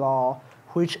coupling law,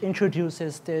 which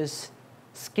introduces this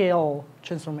scale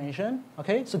transformation.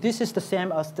 Okay? So this is the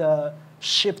same as the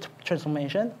shift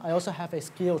transformation. I also have a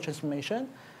scale transformation.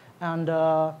 And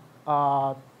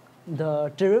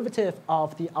the derivative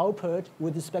of the output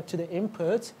with respect to the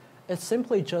input is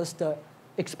simply just the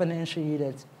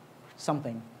exponentiated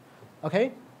something.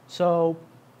 Okay? So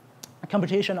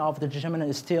computation of the determinant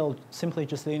is still simply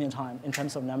just linear time in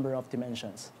terms of number of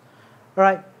dimensions. All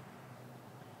right?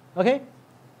 Okay?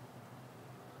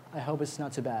 I hope it's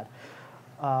not too bad.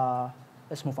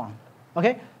 Let's move on.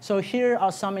 Okay? So here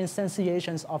are some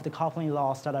instantiations of the coupling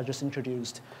laws that I just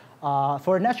introduced.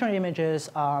 For natural images,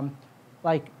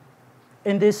 like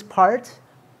in this part,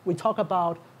 we talk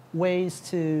about ways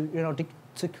to,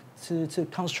 to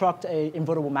construct an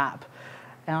invertible map.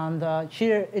 And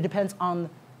here, it depends on,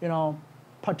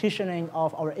 partitioning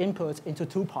of our inputs into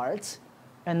 2 parts.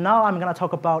 And now I'm going to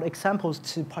talk about examples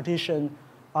to partition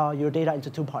your data into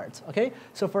 2 parts. Okay?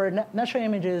 So for natural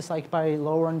images, like by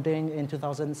Lauren Ding in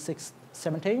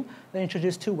 2016-17, they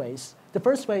introduced 2 ways. The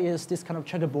first way is this kind of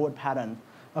checkerboard pattern.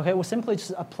 Okay? We simply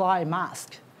just apply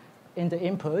mask in the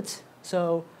input.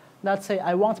 So let's say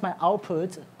I want my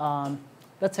output,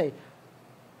 let's say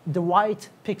the white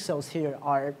pixels here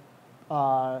are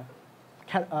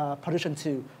partition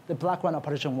 2, the black one are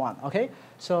partition 1, okay?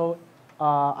 So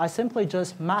I simply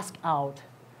just mask out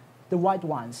the white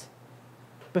ones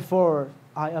before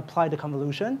I apply the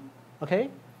convolution, okay?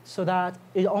 So that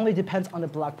it only depends on the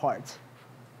black part.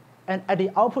 And at the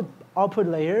output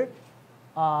layer,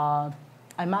 I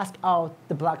mask out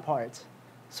the black part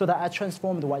so that I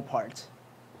transform the white part.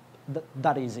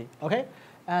 That easy, okay?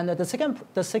 And the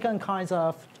second kind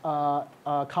of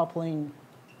coupling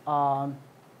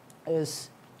is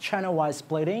channel-wise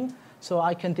splitting. So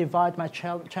I can divide my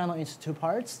channel into 2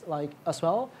 parts, like as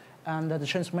well. And the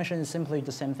transformation is simply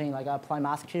the same thing. Like I apply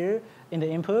mask here in the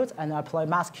input, and I apply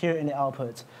mask here in the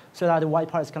output, so that the white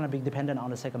part is going to be dependent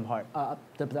on the second part,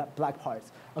 the black part.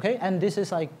 Okay, and this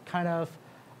is like kind of,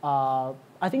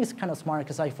 I think it's kind of smart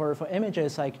because like for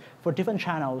images, like for different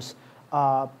channels,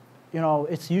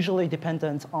 it's usually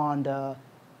dependent on the.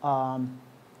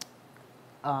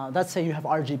 Let's say you have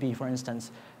RGB, for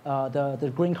instance.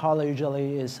 The green color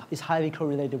usually is highly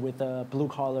correlated with the blue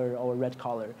color or red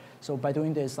color. So by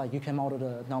doing this, like you can model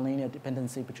the nonlinear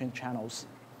dependency between channels.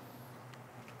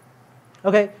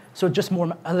 Okay, so just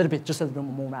a little bit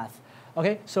more math.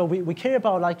 Okay, so we care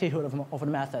about likelihood of the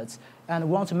methods, and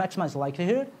we want to maximize the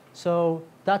likelihood. So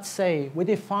let's say we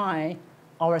define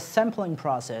our sampling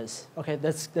process. Okay,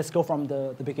 let's go from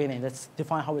the beginning. Let's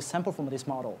define how we sample from this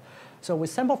model. So we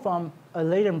sample from a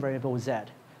latent variable z.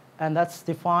 And let's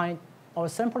define our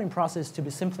sampling process to be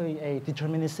simply a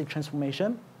deterministic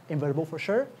transformation, invertible for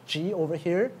sure, G over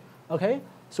here, Okay?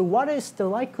 So what is the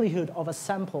likelihood of a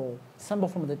sample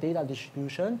from the data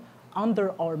distribution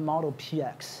under our model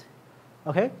PX?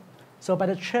 Okay? So by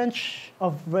the change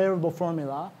of variable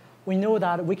formula, we know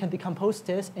that we can decompose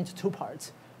this into two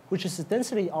parts, which is the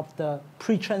density of the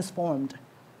pre-transformed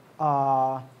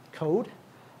code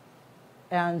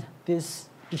and this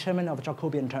determinant of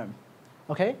Jacobian term.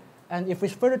 Okay? And if we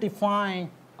further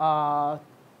define the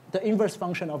inverse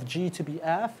function of G to be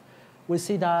F, we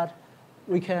see that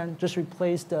we can just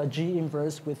replace the G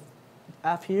inverse with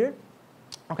F here.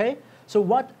 Okay? So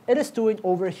what it is doing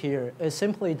over here is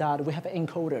simply that we have an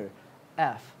encoder,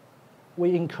 F.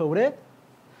 We encode it,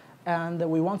 and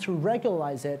we want to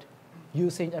regularize it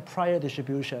using a prior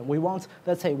distribution. We want,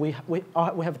 let's say we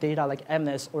have data like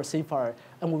MNIST or CFAR,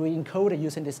 and we encode it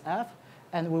using this F,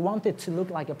 and we want it to look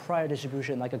like a prior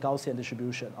distribution, like a Gaussian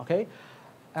distribution, okay?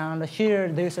 And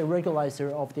here, there's a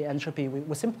regularizer of the entropy.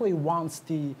 We simply want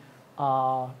the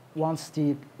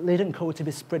latent code to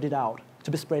be spread out,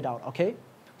 okay?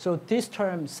 So this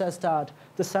term says that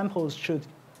the samples should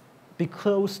be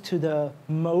close to the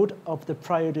mode of the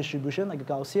prior distribution, like a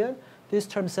Gaussian. This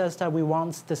term says that we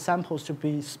want the samples to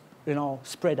be,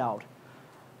 spread out.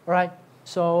 All right?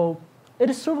 So it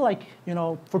is sort of like,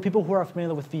 for people who are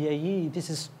familiar with VAE, this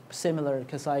is similar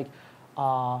because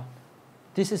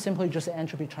this is simply just an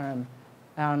entropy term,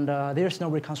 and there's no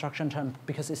reconstruction term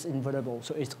because it's invertible,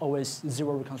 so it's always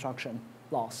zero reconstruction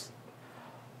loss.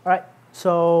 All right,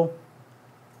 so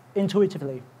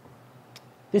intuitively,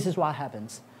 this is what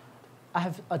happens. I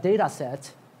have a data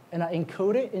set, and I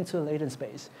encode it into the latent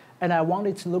space, and I want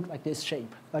it to look like this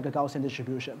shape, like a Gaussian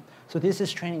distribution. So this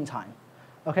is training time,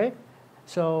 okay?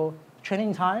 So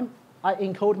training time, I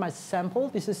encode my sample,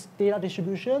 this is data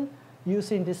distribution,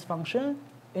 using this function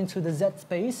into the Z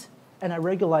space, and I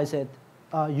regularize it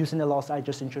using the loss I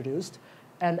just introduced.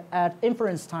 And at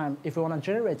inference time, if we want to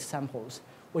generate samples,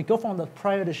 we go from the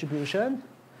prior distribution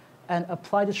and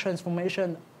apply the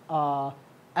transformation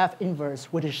F inverse,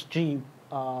 which is G,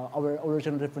 our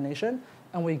original definition,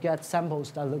 and we get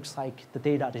samples that looks like the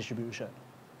data distribution.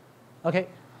 Okay.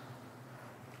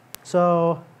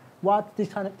 So what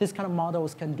this kind of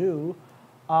models can do,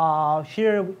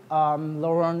 here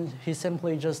Laurent, he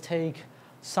simply just take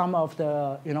some of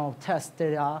the test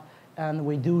data, and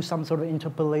we do some sort of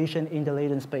interpolation in the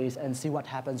latent space and see what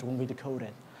happens when we decode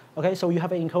it. Okay, so you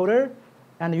have an encoder,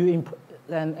 and you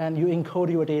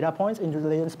encode your data points into the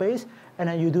latent space, and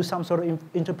then you do some sort of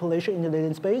interpolation in the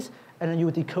latent space, and then you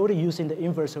decode it using the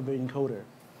inverse of the encoder.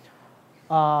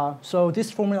 So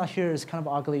this formula here is kind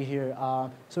of ugly here.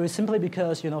 So it's simply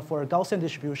because for a Gaussian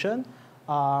distribution,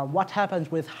 what happens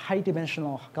with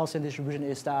high-dimensional Gaussian distribution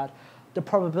is that the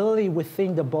probability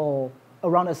within the ball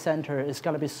around the center is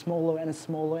going to be smaller and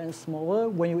smaller and smaller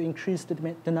when you increase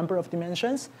the number of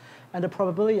dimensions, and the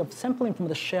probability of sampling from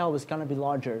the shell is going to be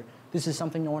larger. This is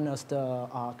something known as the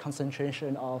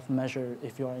concentration of measure,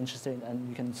 if you are interested, and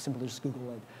you can simply just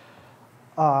Google it.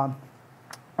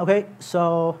 Okay,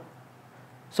 so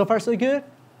far so good?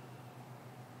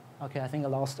 Okay, I think I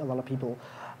lost a lot of people.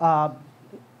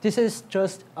 This is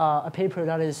just a paper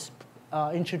that is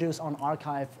introduced on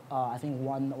arXiv, I think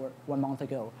 1 month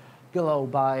ago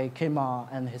by Kema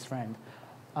and his friend.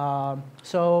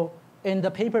 So in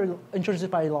the paper introduced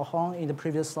by Wei Huang in the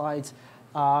previous slides,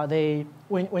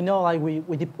 we know like we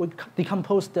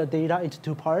decompose the data into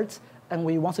two parts, and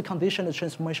we want to condition the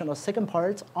transformation of the second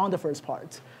part on the first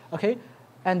part. Okay,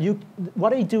 and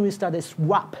what they do is that they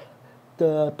swap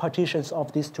the partitions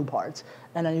of these two parts,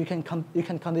 and then you can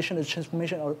condition the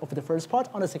transformation of the first part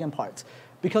on the second part,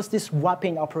 because this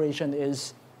swapping operation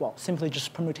is simply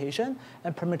just permutation,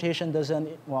 and permutation doesn't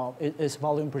it is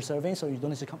volume preserving, so you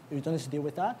don't need to deal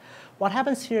with that. What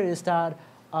happens here is that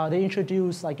they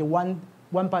introduce like a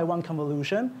one-by-one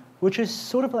convolution, which is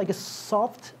sort of like a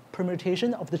soft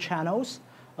permutation of the channels,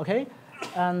 okay?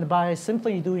 And by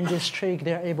simply doing this trick,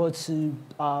 they're able to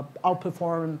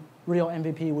outperform real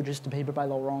MVP, which is the paper by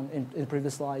Laurent in the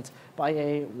previous slides, by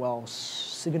a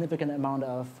significant amount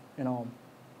of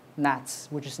nats,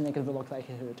 which is negative log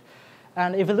likelihood.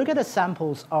 And if you look at the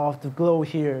samples of the glow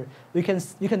here, you can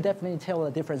definitely tell the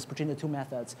difference between the two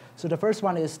methods. So the first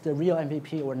one is the real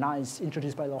MVP, or NICE,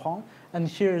 introduced by Wei Huang. And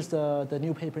here's the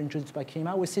new paper introduced by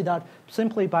Kema. We see that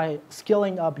simply by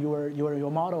scaling up your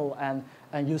model and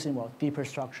using deeper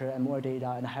structure and more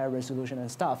data and higher resolution and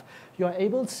stuff, you are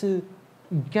able to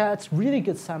get really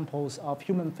good samples of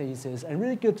human faces and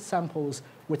really good samples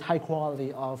with high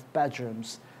quality of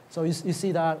bedrooms. So you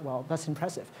see that, that's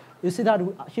impressive. You see that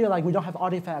here, like, we don't have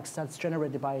artifacts that's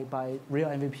generated by real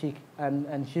MVP,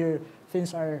 and here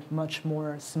things are much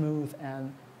more smooth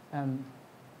and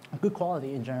good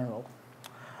quality in general.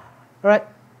 All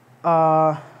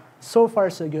right. So far,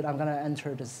 so good. I'm going to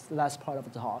enter this last part of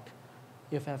the talk.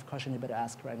 If you have a question, you better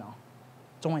ask right now.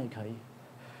 中文也可以。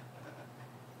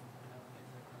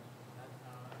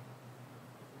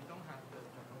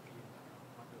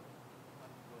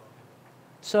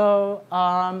So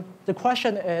the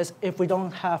question is, if we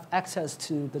don't have access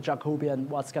to the Jacobian,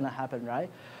 what's going to happen, right?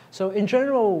 So in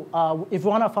general, if you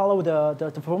want to follow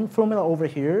the formula over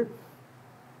here,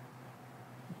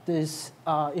 if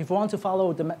you want to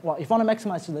follow if you want to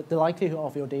maximize the likelihood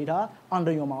of your data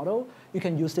under your model, you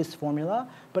can use this formula.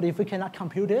 But if we cannot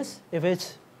compute this, if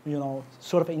it's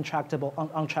sort of intractable,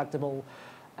 untractable,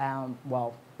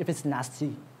 well, if it's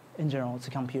nasty in general to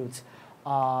compute,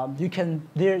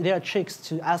 there are tricks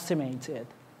to estimate it.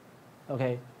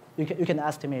 Okay, you can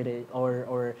estimate it,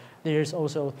 or there's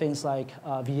also things like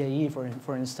VAE,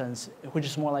 for instance, which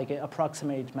is more like an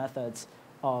approximate methods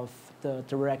of the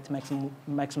direct maximum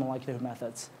likelihood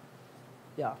methods.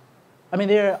 Yeah, I mean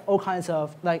there are all kinds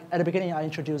of, like at the beginning I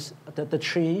introduced the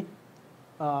tree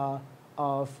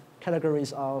of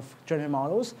categories of general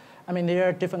models. I mean there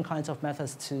are different kinds of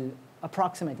methods to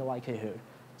approximate the likelihood.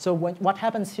 So what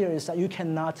happens here is that you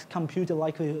cannot compute the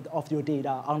likelihood of your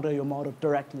data under your model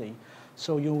directly.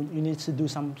 So you need to do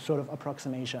some sort of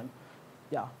approximation.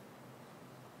 Yeah.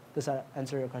 Does that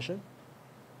answer your question?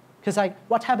 Because like,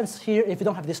 what happens here if you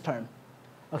don't have this term?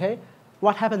 Okay?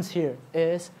 What happens here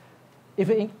is if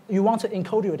you want to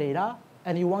encode your data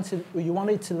and you want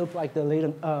it to look like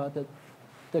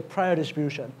the prior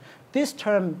distribution, this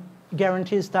term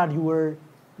guarantees that your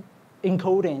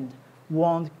encoding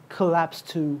won't collapse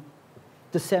to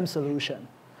the same solution.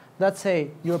 Let's say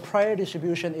your prior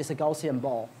distribution is a Gaussian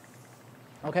ball.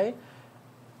 Okay?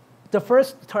 The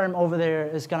first term over there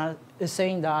is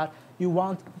saying that you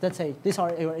want, let's say, these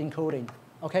are your encoding.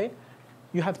 Okay?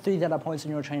 You have 3 data points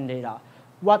in your training data.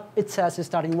 What it says is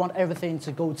that you want everything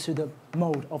to go to the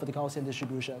mode of the Gaussian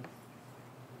distribution,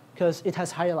 because it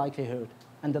has higher likelihood,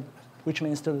 and which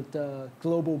means the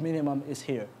global minimum is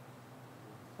here.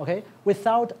 Okay?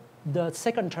 Without the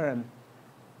second term,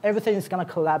 everything is going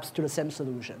to collapse to the same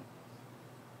solution.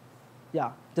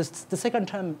 Yeah, the second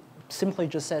term simply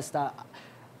just says that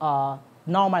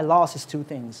now my loss is 2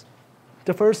 things.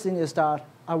 The first thing is that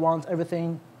I want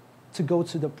everything to go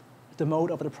to the mode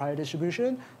of the prior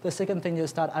distribution. The second thing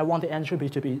is that I want the entropy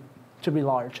to be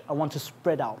large. I want to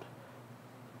spread out.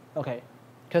 Okay,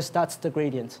 because that's the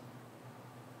gradient.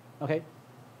 Okay,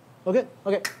 okay,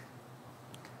 okay.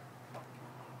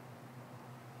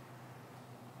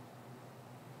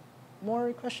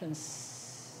 More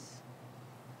questions?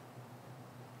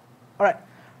 All right.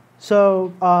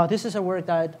 So this is a work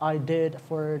that I did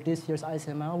for this year's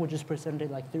ICML, which is presented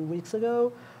like 3 weeks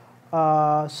ago.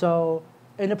 So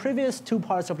in the previous 2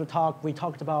 parts of the talk, we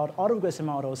talked about autoregressive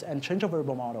models and changeover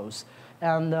variable models.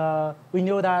 And we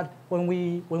know that when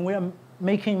we are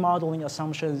making modeling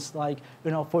assumptions, like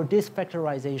for this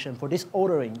factorization, for this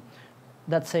ordering,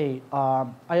 let's say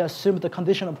I assume the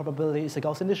conditional probability is a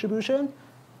Gaussian distribution.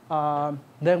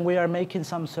 Then we are making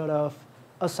some sort of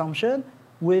assumption.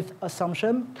 With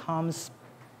assumption comes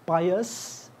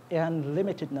bias and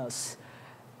limitedness.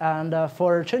 And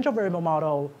for changeover variable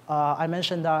model, I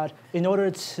mentioned that in order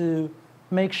to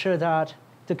make sure that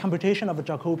the computation of a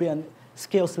Jacobian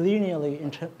scales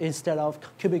linearly instead of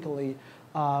cubically,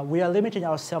 we are limiting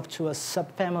ourselves to a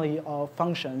subfamily of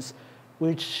functions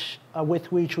with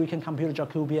which we can compute a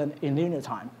Jacobian in linear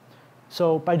time.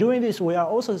 So by doing this, we are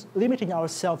also limiting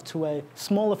ourselves to a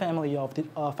smaller family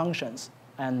of functions,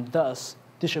 and thus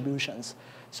distributions.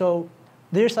 So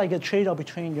there's like a trade-off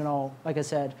between, like I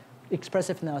said,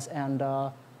 expressiveness and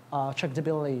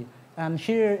tractability. And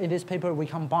here in this paper, we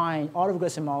combine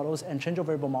autoregressive models and changeover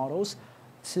variable models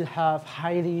to have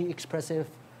highly expressive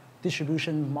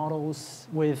distribution models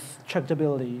with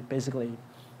tractability, basically.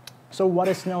 So what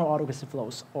is neural autoregressive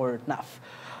flows, or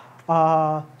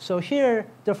NAF? So here,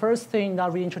 the first thing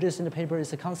that we introduced in the paper is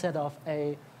the concept of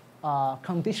a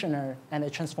conditioner and a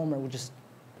transformer, which is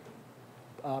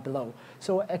below.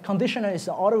 So a conditioner is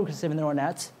an autoregressive neural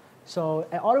net. So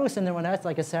an autoregressive neural net,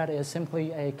 like I said, is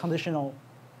simply a conditional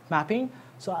mapping.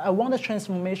 So I want the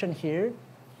transformation here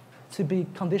to be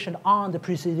conditioned on the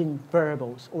preceding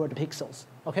variables or the pixels.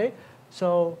 Okay?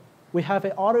 So we have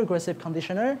an autoregressive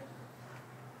conditioner,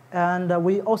 and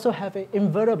we also have an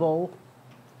invertible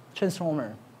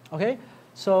transformer. Okay?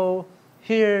 So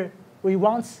here we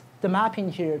want the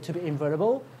mapping here to be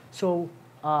invertible. So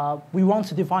we want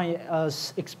to define it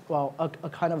as a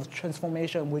kind of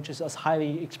transformation which is as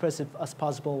highly expressive as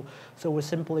possible. So we're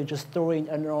simply just throwing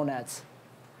a neural net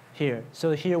here.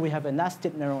 So here we have a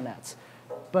nested neural net.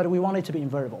 But we want it to be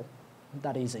invertible.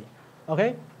 That easy.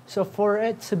 Okay? So for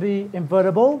it to be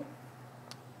invertible,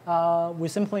 we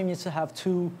simply need to have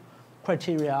two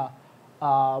criteria.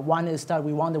 One is that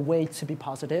we want the weight to be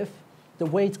positive, the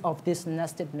weight of this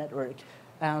nested network.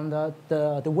 And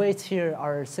the weights here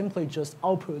are simply just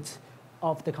outputs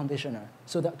of the conditioner.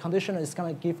 So the conditioner is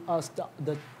going to give us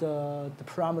the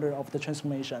parameter of the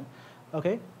transformation.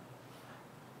 Okay?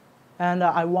 And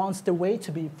I want the weight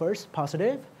to be first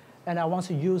positive, and I want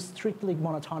to use strictly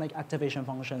monotonic activation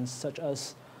functions such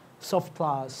as soft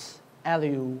plus,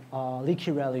 LU, leaky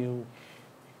ReLU,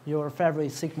 your favorite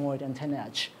sigmoid and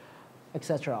 10H,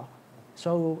 etc.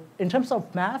 So in terms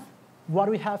of math, what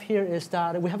we have here is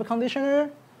that we have a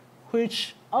conditioner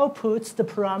which outputs the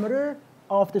parameter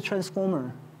of the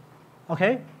transformer,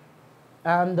 okay?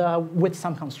 And with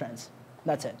some constraints.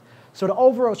 That's it. So the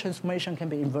overall transformation can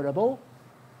be invertible.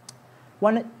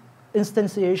 One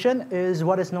instantiation is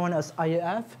what is known as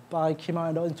IAF by Kima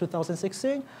and in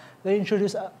 2016. They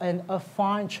introduced an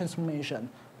affine transformation,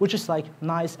 which is like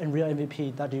nice and real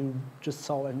MVP that you just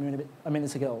saw a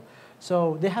minute ago.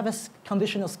 So they have a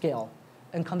conditional scale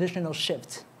and conditional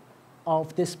shift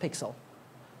of this pixel.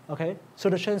 Okay? So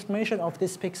the transformation of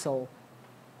this pixel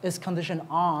is conditioned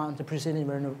on the preceding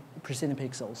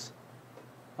pixels.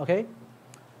 Okay?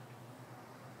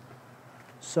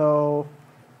 So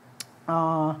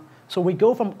we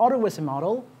go from autoregressive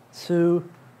model to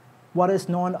what is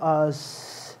known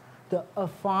as the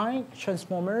affine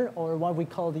transformer, or what we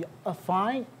call the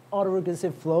affine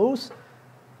autoregressive flows,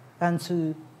 and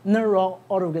to neural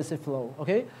autoregressive flow.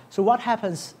 Okay? So what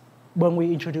happens when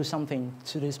we introduce something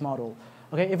to this model?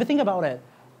 Okay? If you think about it,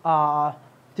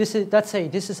 let's say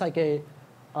this is like a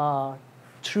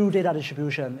true data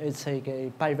distribution. It's like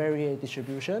a bivariate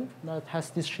distribution that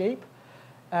has this shape.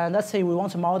 And let's say we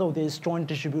want to model this joint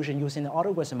distribution using the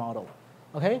autoregressive model.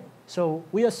 Okay? So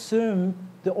we assume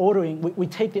the ordering, we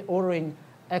take the ordering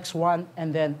x1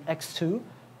 and then x2.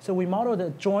 So we model the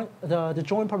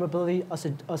joint probability as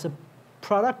a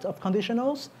product of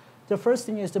conditionals. The first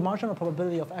thing is the marginal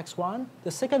probability of x1.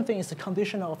 The second thing is the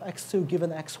conditional of x2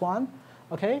 given x1.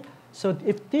 Okay? So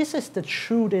if this is the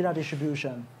true data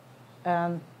distribution,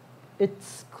 and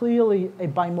it's clearly a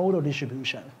bimodal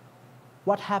distribution,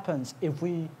 what happens if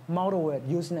we model it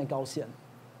using a Gaussian?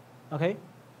 Okay?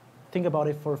 Think about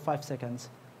it for 5 seconds.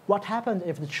 What happens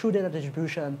if the true data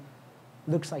distribution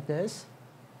looks like this,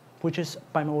 which is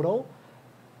bimodal?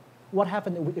 What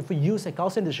happens if we use a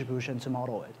Gaussian distribution to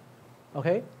model it?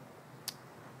 Okay?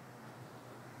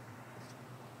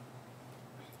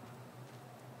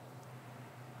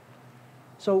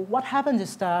 So what happens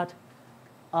is that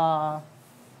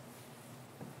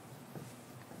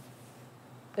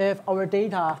if our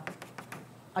data,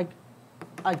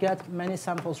 I get many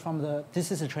samples from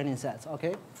this is a training set,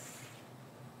 okay?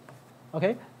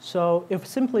 Okay, so if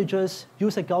simply just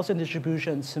use a Gaussian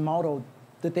distribution to model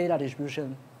the data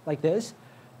distribution like this,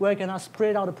 we're gonna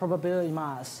spread out the probability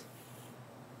mass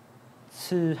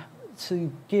to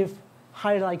give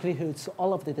high likelihood to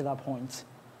all of the data points,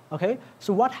 okay?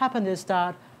 So what happened is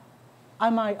that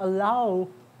I might allow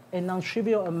a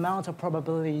non-trivial amount of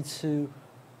probability to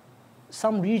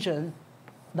some region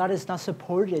that is not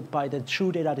supported by the true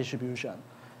data distribution.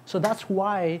 So that's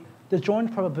why the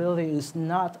joint probability is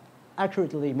not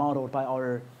accurately modeled by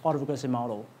our autoregressive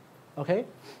model. Okay?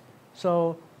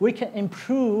 So we can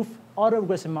improve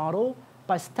autoregressive model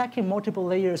by stacking multiple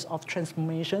layers of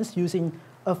transformations using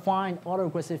affine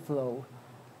autoregressive flow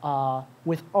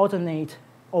with alternate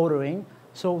ordering.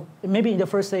 So maybe in the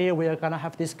first layer, we are going to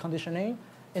have this conditioning.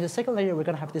 In the second layer, we're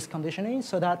going to have this conditioning,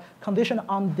 so that condition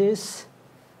on this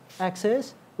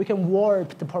axis, we can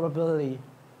warp the probability,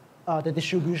 the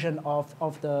distribution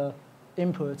of the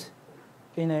input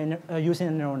in using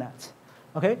a neural net.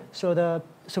 Okay, so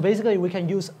basically we can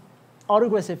use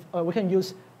autoregressive, we can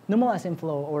use normalizing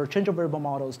flow or changeable variable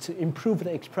models to improve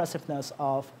the expressiveness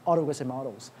of autoregressive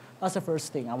models. That's the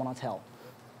first thing I want to tell.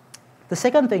 The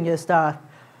second thing is that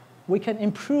we can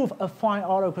improve affine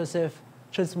autoregressive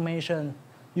transformation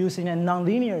using a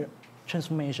nonlinear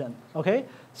transformation. Okay,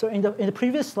 so in the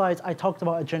previous slides, I talked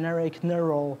about a generic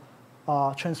neural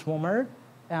transformer,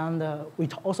 and we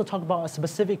also talked about a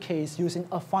specific case using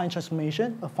affine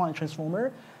transformation, affine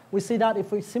transformer. We see that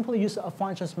if we simply use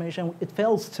affine transformation, it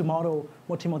fails to model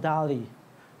multimodality,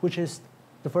 which is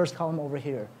the first column over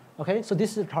here. Okay, so this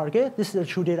is the target. This is the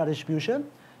true data distribution.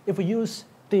 If we use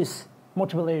these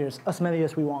multiple layers, as many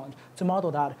as we want, to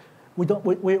model that, we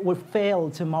fail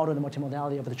to model the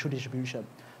multimodality of the true distribution.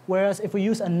 Whereas if we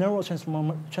use a neural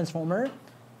transformer,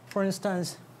 for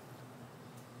instance,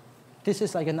 this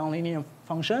is like a nonlinear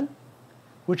function,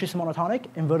 which is monotonic,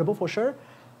 invertible for sure.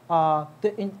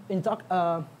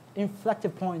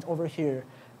 inflective point over here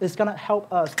is going to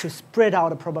help us to spread out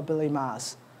the probability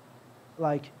mass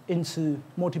like into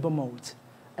multiple modes.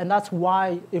 And that's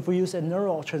why if we use a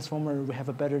neural transformer, we have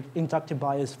a better inductive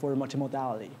bias for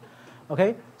multimodality.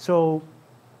 Okay, so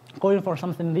going from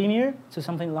something linear to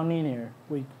something nonlinear,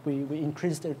 we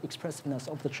increase the expressiveness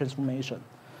of the transformation.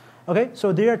 Okay,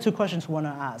 so there are two questions we want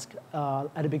to ask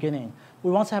at the beginning.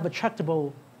 We want to have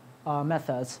attractable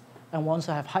methods and want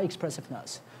to have high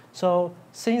expressiveness. So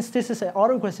since this is an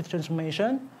autoregressive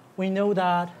transformation, we know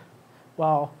that,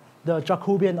 well, the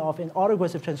Jacobian of an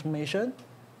autoregressive transformation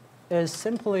is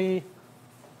simply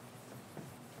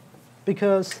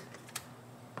because,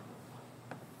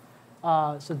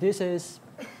 so this is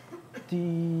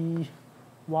dy1,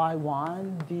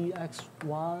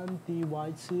 dx1,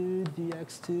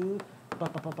 dy2,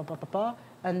 dx2,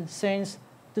 and since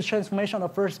the transformation of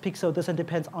the first pixel doesn't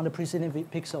depend on the preceding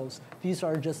pixels, these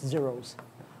are just zeros,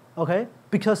 okay?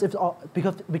 Because it's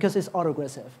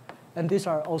autoregressive, and these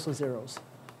are also zeros,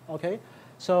 okay?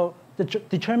 So the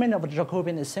determinant of the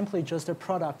Jacobian is simply just the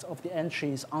product of the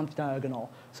entries on the diagonal.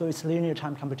 So it's linear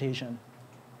time computation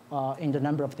in the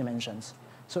number of dimensions.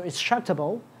 So it's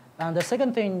tractable. And the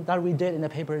second thing that we did in the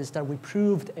paper is that we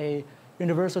proved a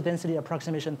universal density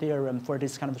approximation theorem for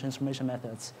this kind of transformation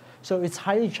methods. So it's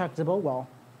highly tractable, well,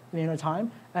 linear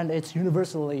time, and it's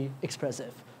universally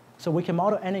expressive. So we can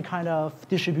model any kind of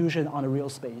distribution on a real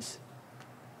space.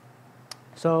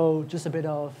 So just a bit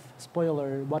of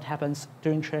spoiler, what happens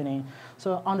during training.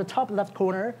 So on the top left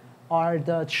corner are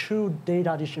the true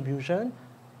data distribution.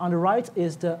 On the right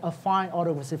is the affine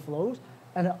autoregressive flows.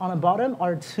 And on the bottom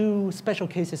are two special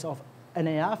cases of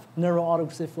NAF, neural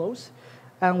autoregressive flows.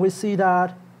 And we see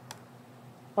that,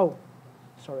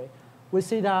 we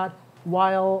see that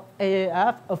while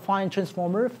AAF, affine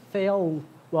transformer,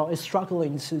 is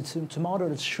struggling to model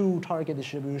the true target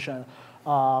distribution.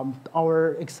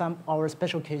 Our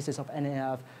special cases of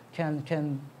NAF can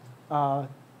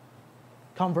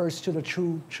converge to the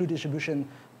true distribution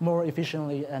more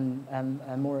efficiently and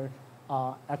more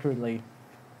accurately.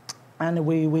 And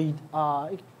we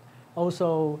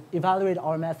also evaluate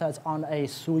our methods on a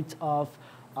suite of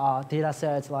data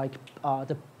sets like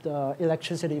the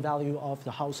electricity value of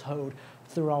the household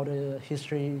throughout the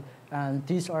history. And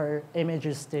these are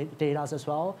images data as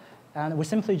well. And we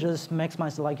simply just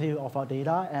maximize the likelihood of our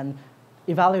data and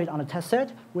evaluate on a test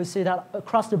set. We see that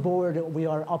across the board, we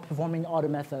are outperforming other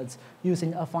methods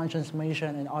using affine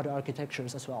transformation and other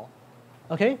architectures as well.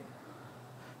 OK?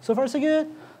 So far, so good?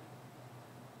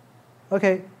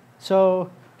 OK,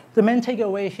 so the main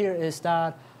takeaway here is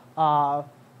that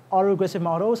autoregressive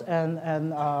models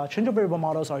and changeable variable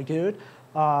models are good.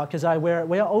 Because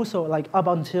we are also, like, up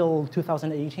until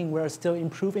 2018, we're still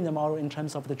improving the model in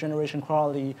terms of the generation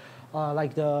quality.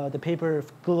 Like the paper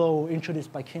Glow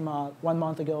introduced by Kima 1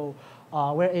 month ago,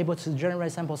 we're able to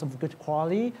generate samples of good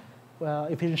quality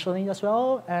efficiently as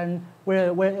well. And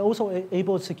we're also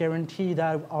able to guarantee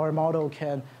that our model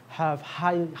can have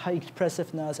high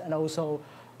expressiveness and also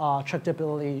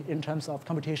tractability in terms of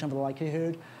computation of the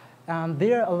likelihood. And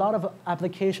there are a lot of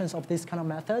applications of these kind of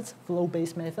methods,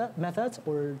 flow-based methods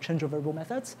or changeable variable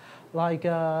methods, like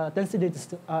density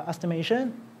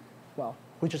estimation, well,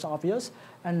 which is obvious,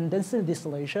 and density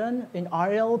distillation. In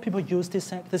RL, people use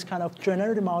this kind of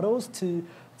generative models to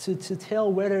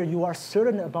tell whether you are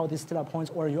certain about these data points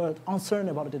or you're uncertain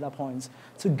about the data points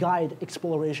to guide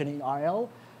exploration in RL.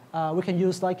 We can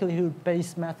use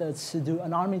likelihood-based methods to do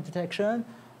anomaly detection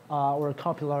or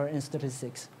copular in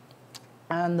statistics.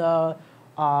 And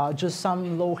just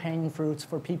some low-hanging fruits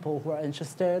for people who are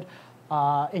interested.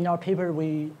 In our paper,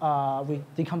 we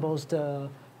decompose the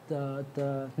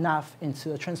NAF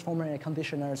into a transformer and a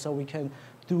conditioner, so we can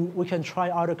try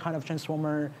other kind of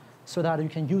transformer so that you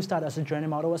can use that as a training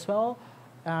model as well.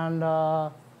 And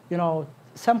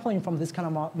sampling from this kind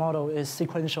of model is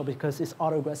sequential because it's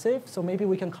autoregressive. So maybe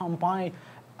we can combine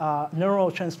neural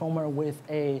transformer with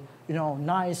a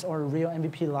nice or real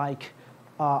MVP-like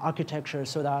architecture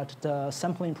so that the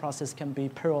sampling process can be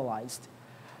parallelized.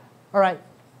 All right,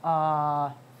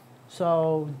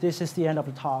 so this is the end of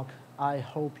the talk. I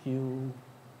hope you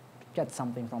get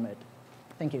something from it.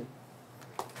 Thank you.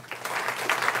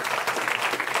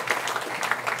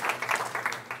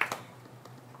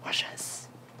 Questions?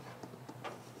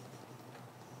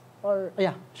 Or,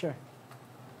 yeah, sure.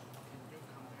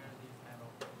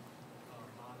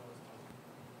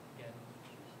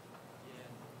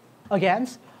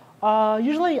 Against?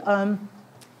 Usually,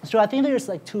 so I think there's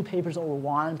like 2 papers or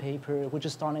 1 paper which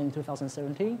is done in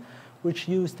 2017, which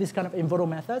use this kind of invertible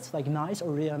methods like NICE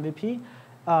or real MVP.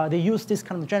 They use this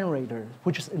kind of generator,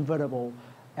 which is invertible.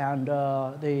 and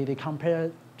they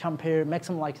compare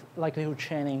maximum likelihood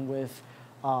training with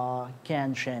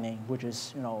GAN training, which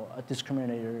is a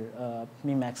discriminator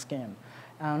min-max GAN.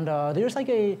 And there's like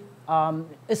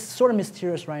it's sort of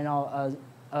mysterious right now,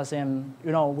 as in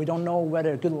we don't know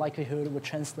whether good likelihood would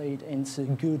translate into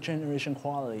good generation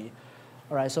quality.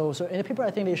 All right, so in the paper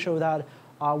I think they show that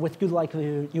with good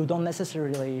likelihood you don't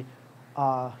necessarily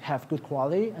have good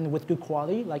quality, and with good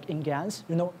quality, like in GANs,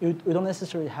 you don't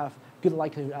necessarily have good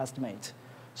likelihood estimate.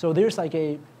 So there's like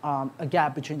a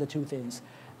gap between the two things.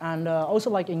 And also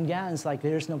like in GANs, like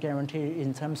there's no guarantee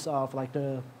in terms of like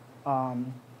the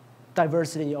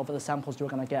diversity of the samples you're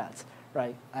gonna get,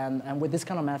 right? And with this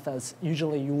kind of methods,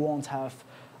 usually you won't have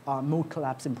mood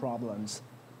collapsing problems.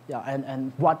 Yeah,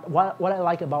 and what I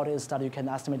like about it is that you can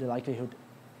estimate the likelihood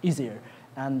easier,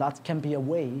 and that can be a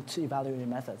way to evaluate the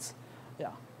methods. Yeah.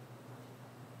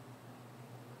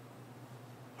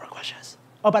 More questions?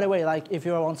 Oh, by the way, like if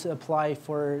you want to apply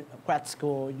for grad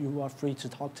school, you are free to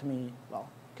talk to me. Well,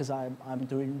 because I'm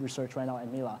doing research right now at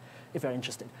MILA, if you're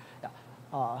interested.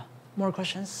 Yeah. More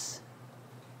questions?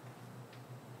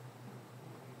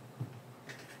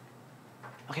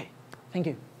 Okay, thank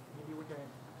you. Maybe we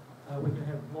can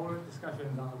have more discussion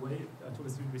on the way to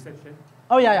the reception.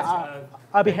 Oh yeah,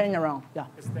 I'll be hanging around. Yeah.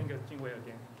 Let's thank Jingwei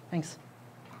again. Thanks.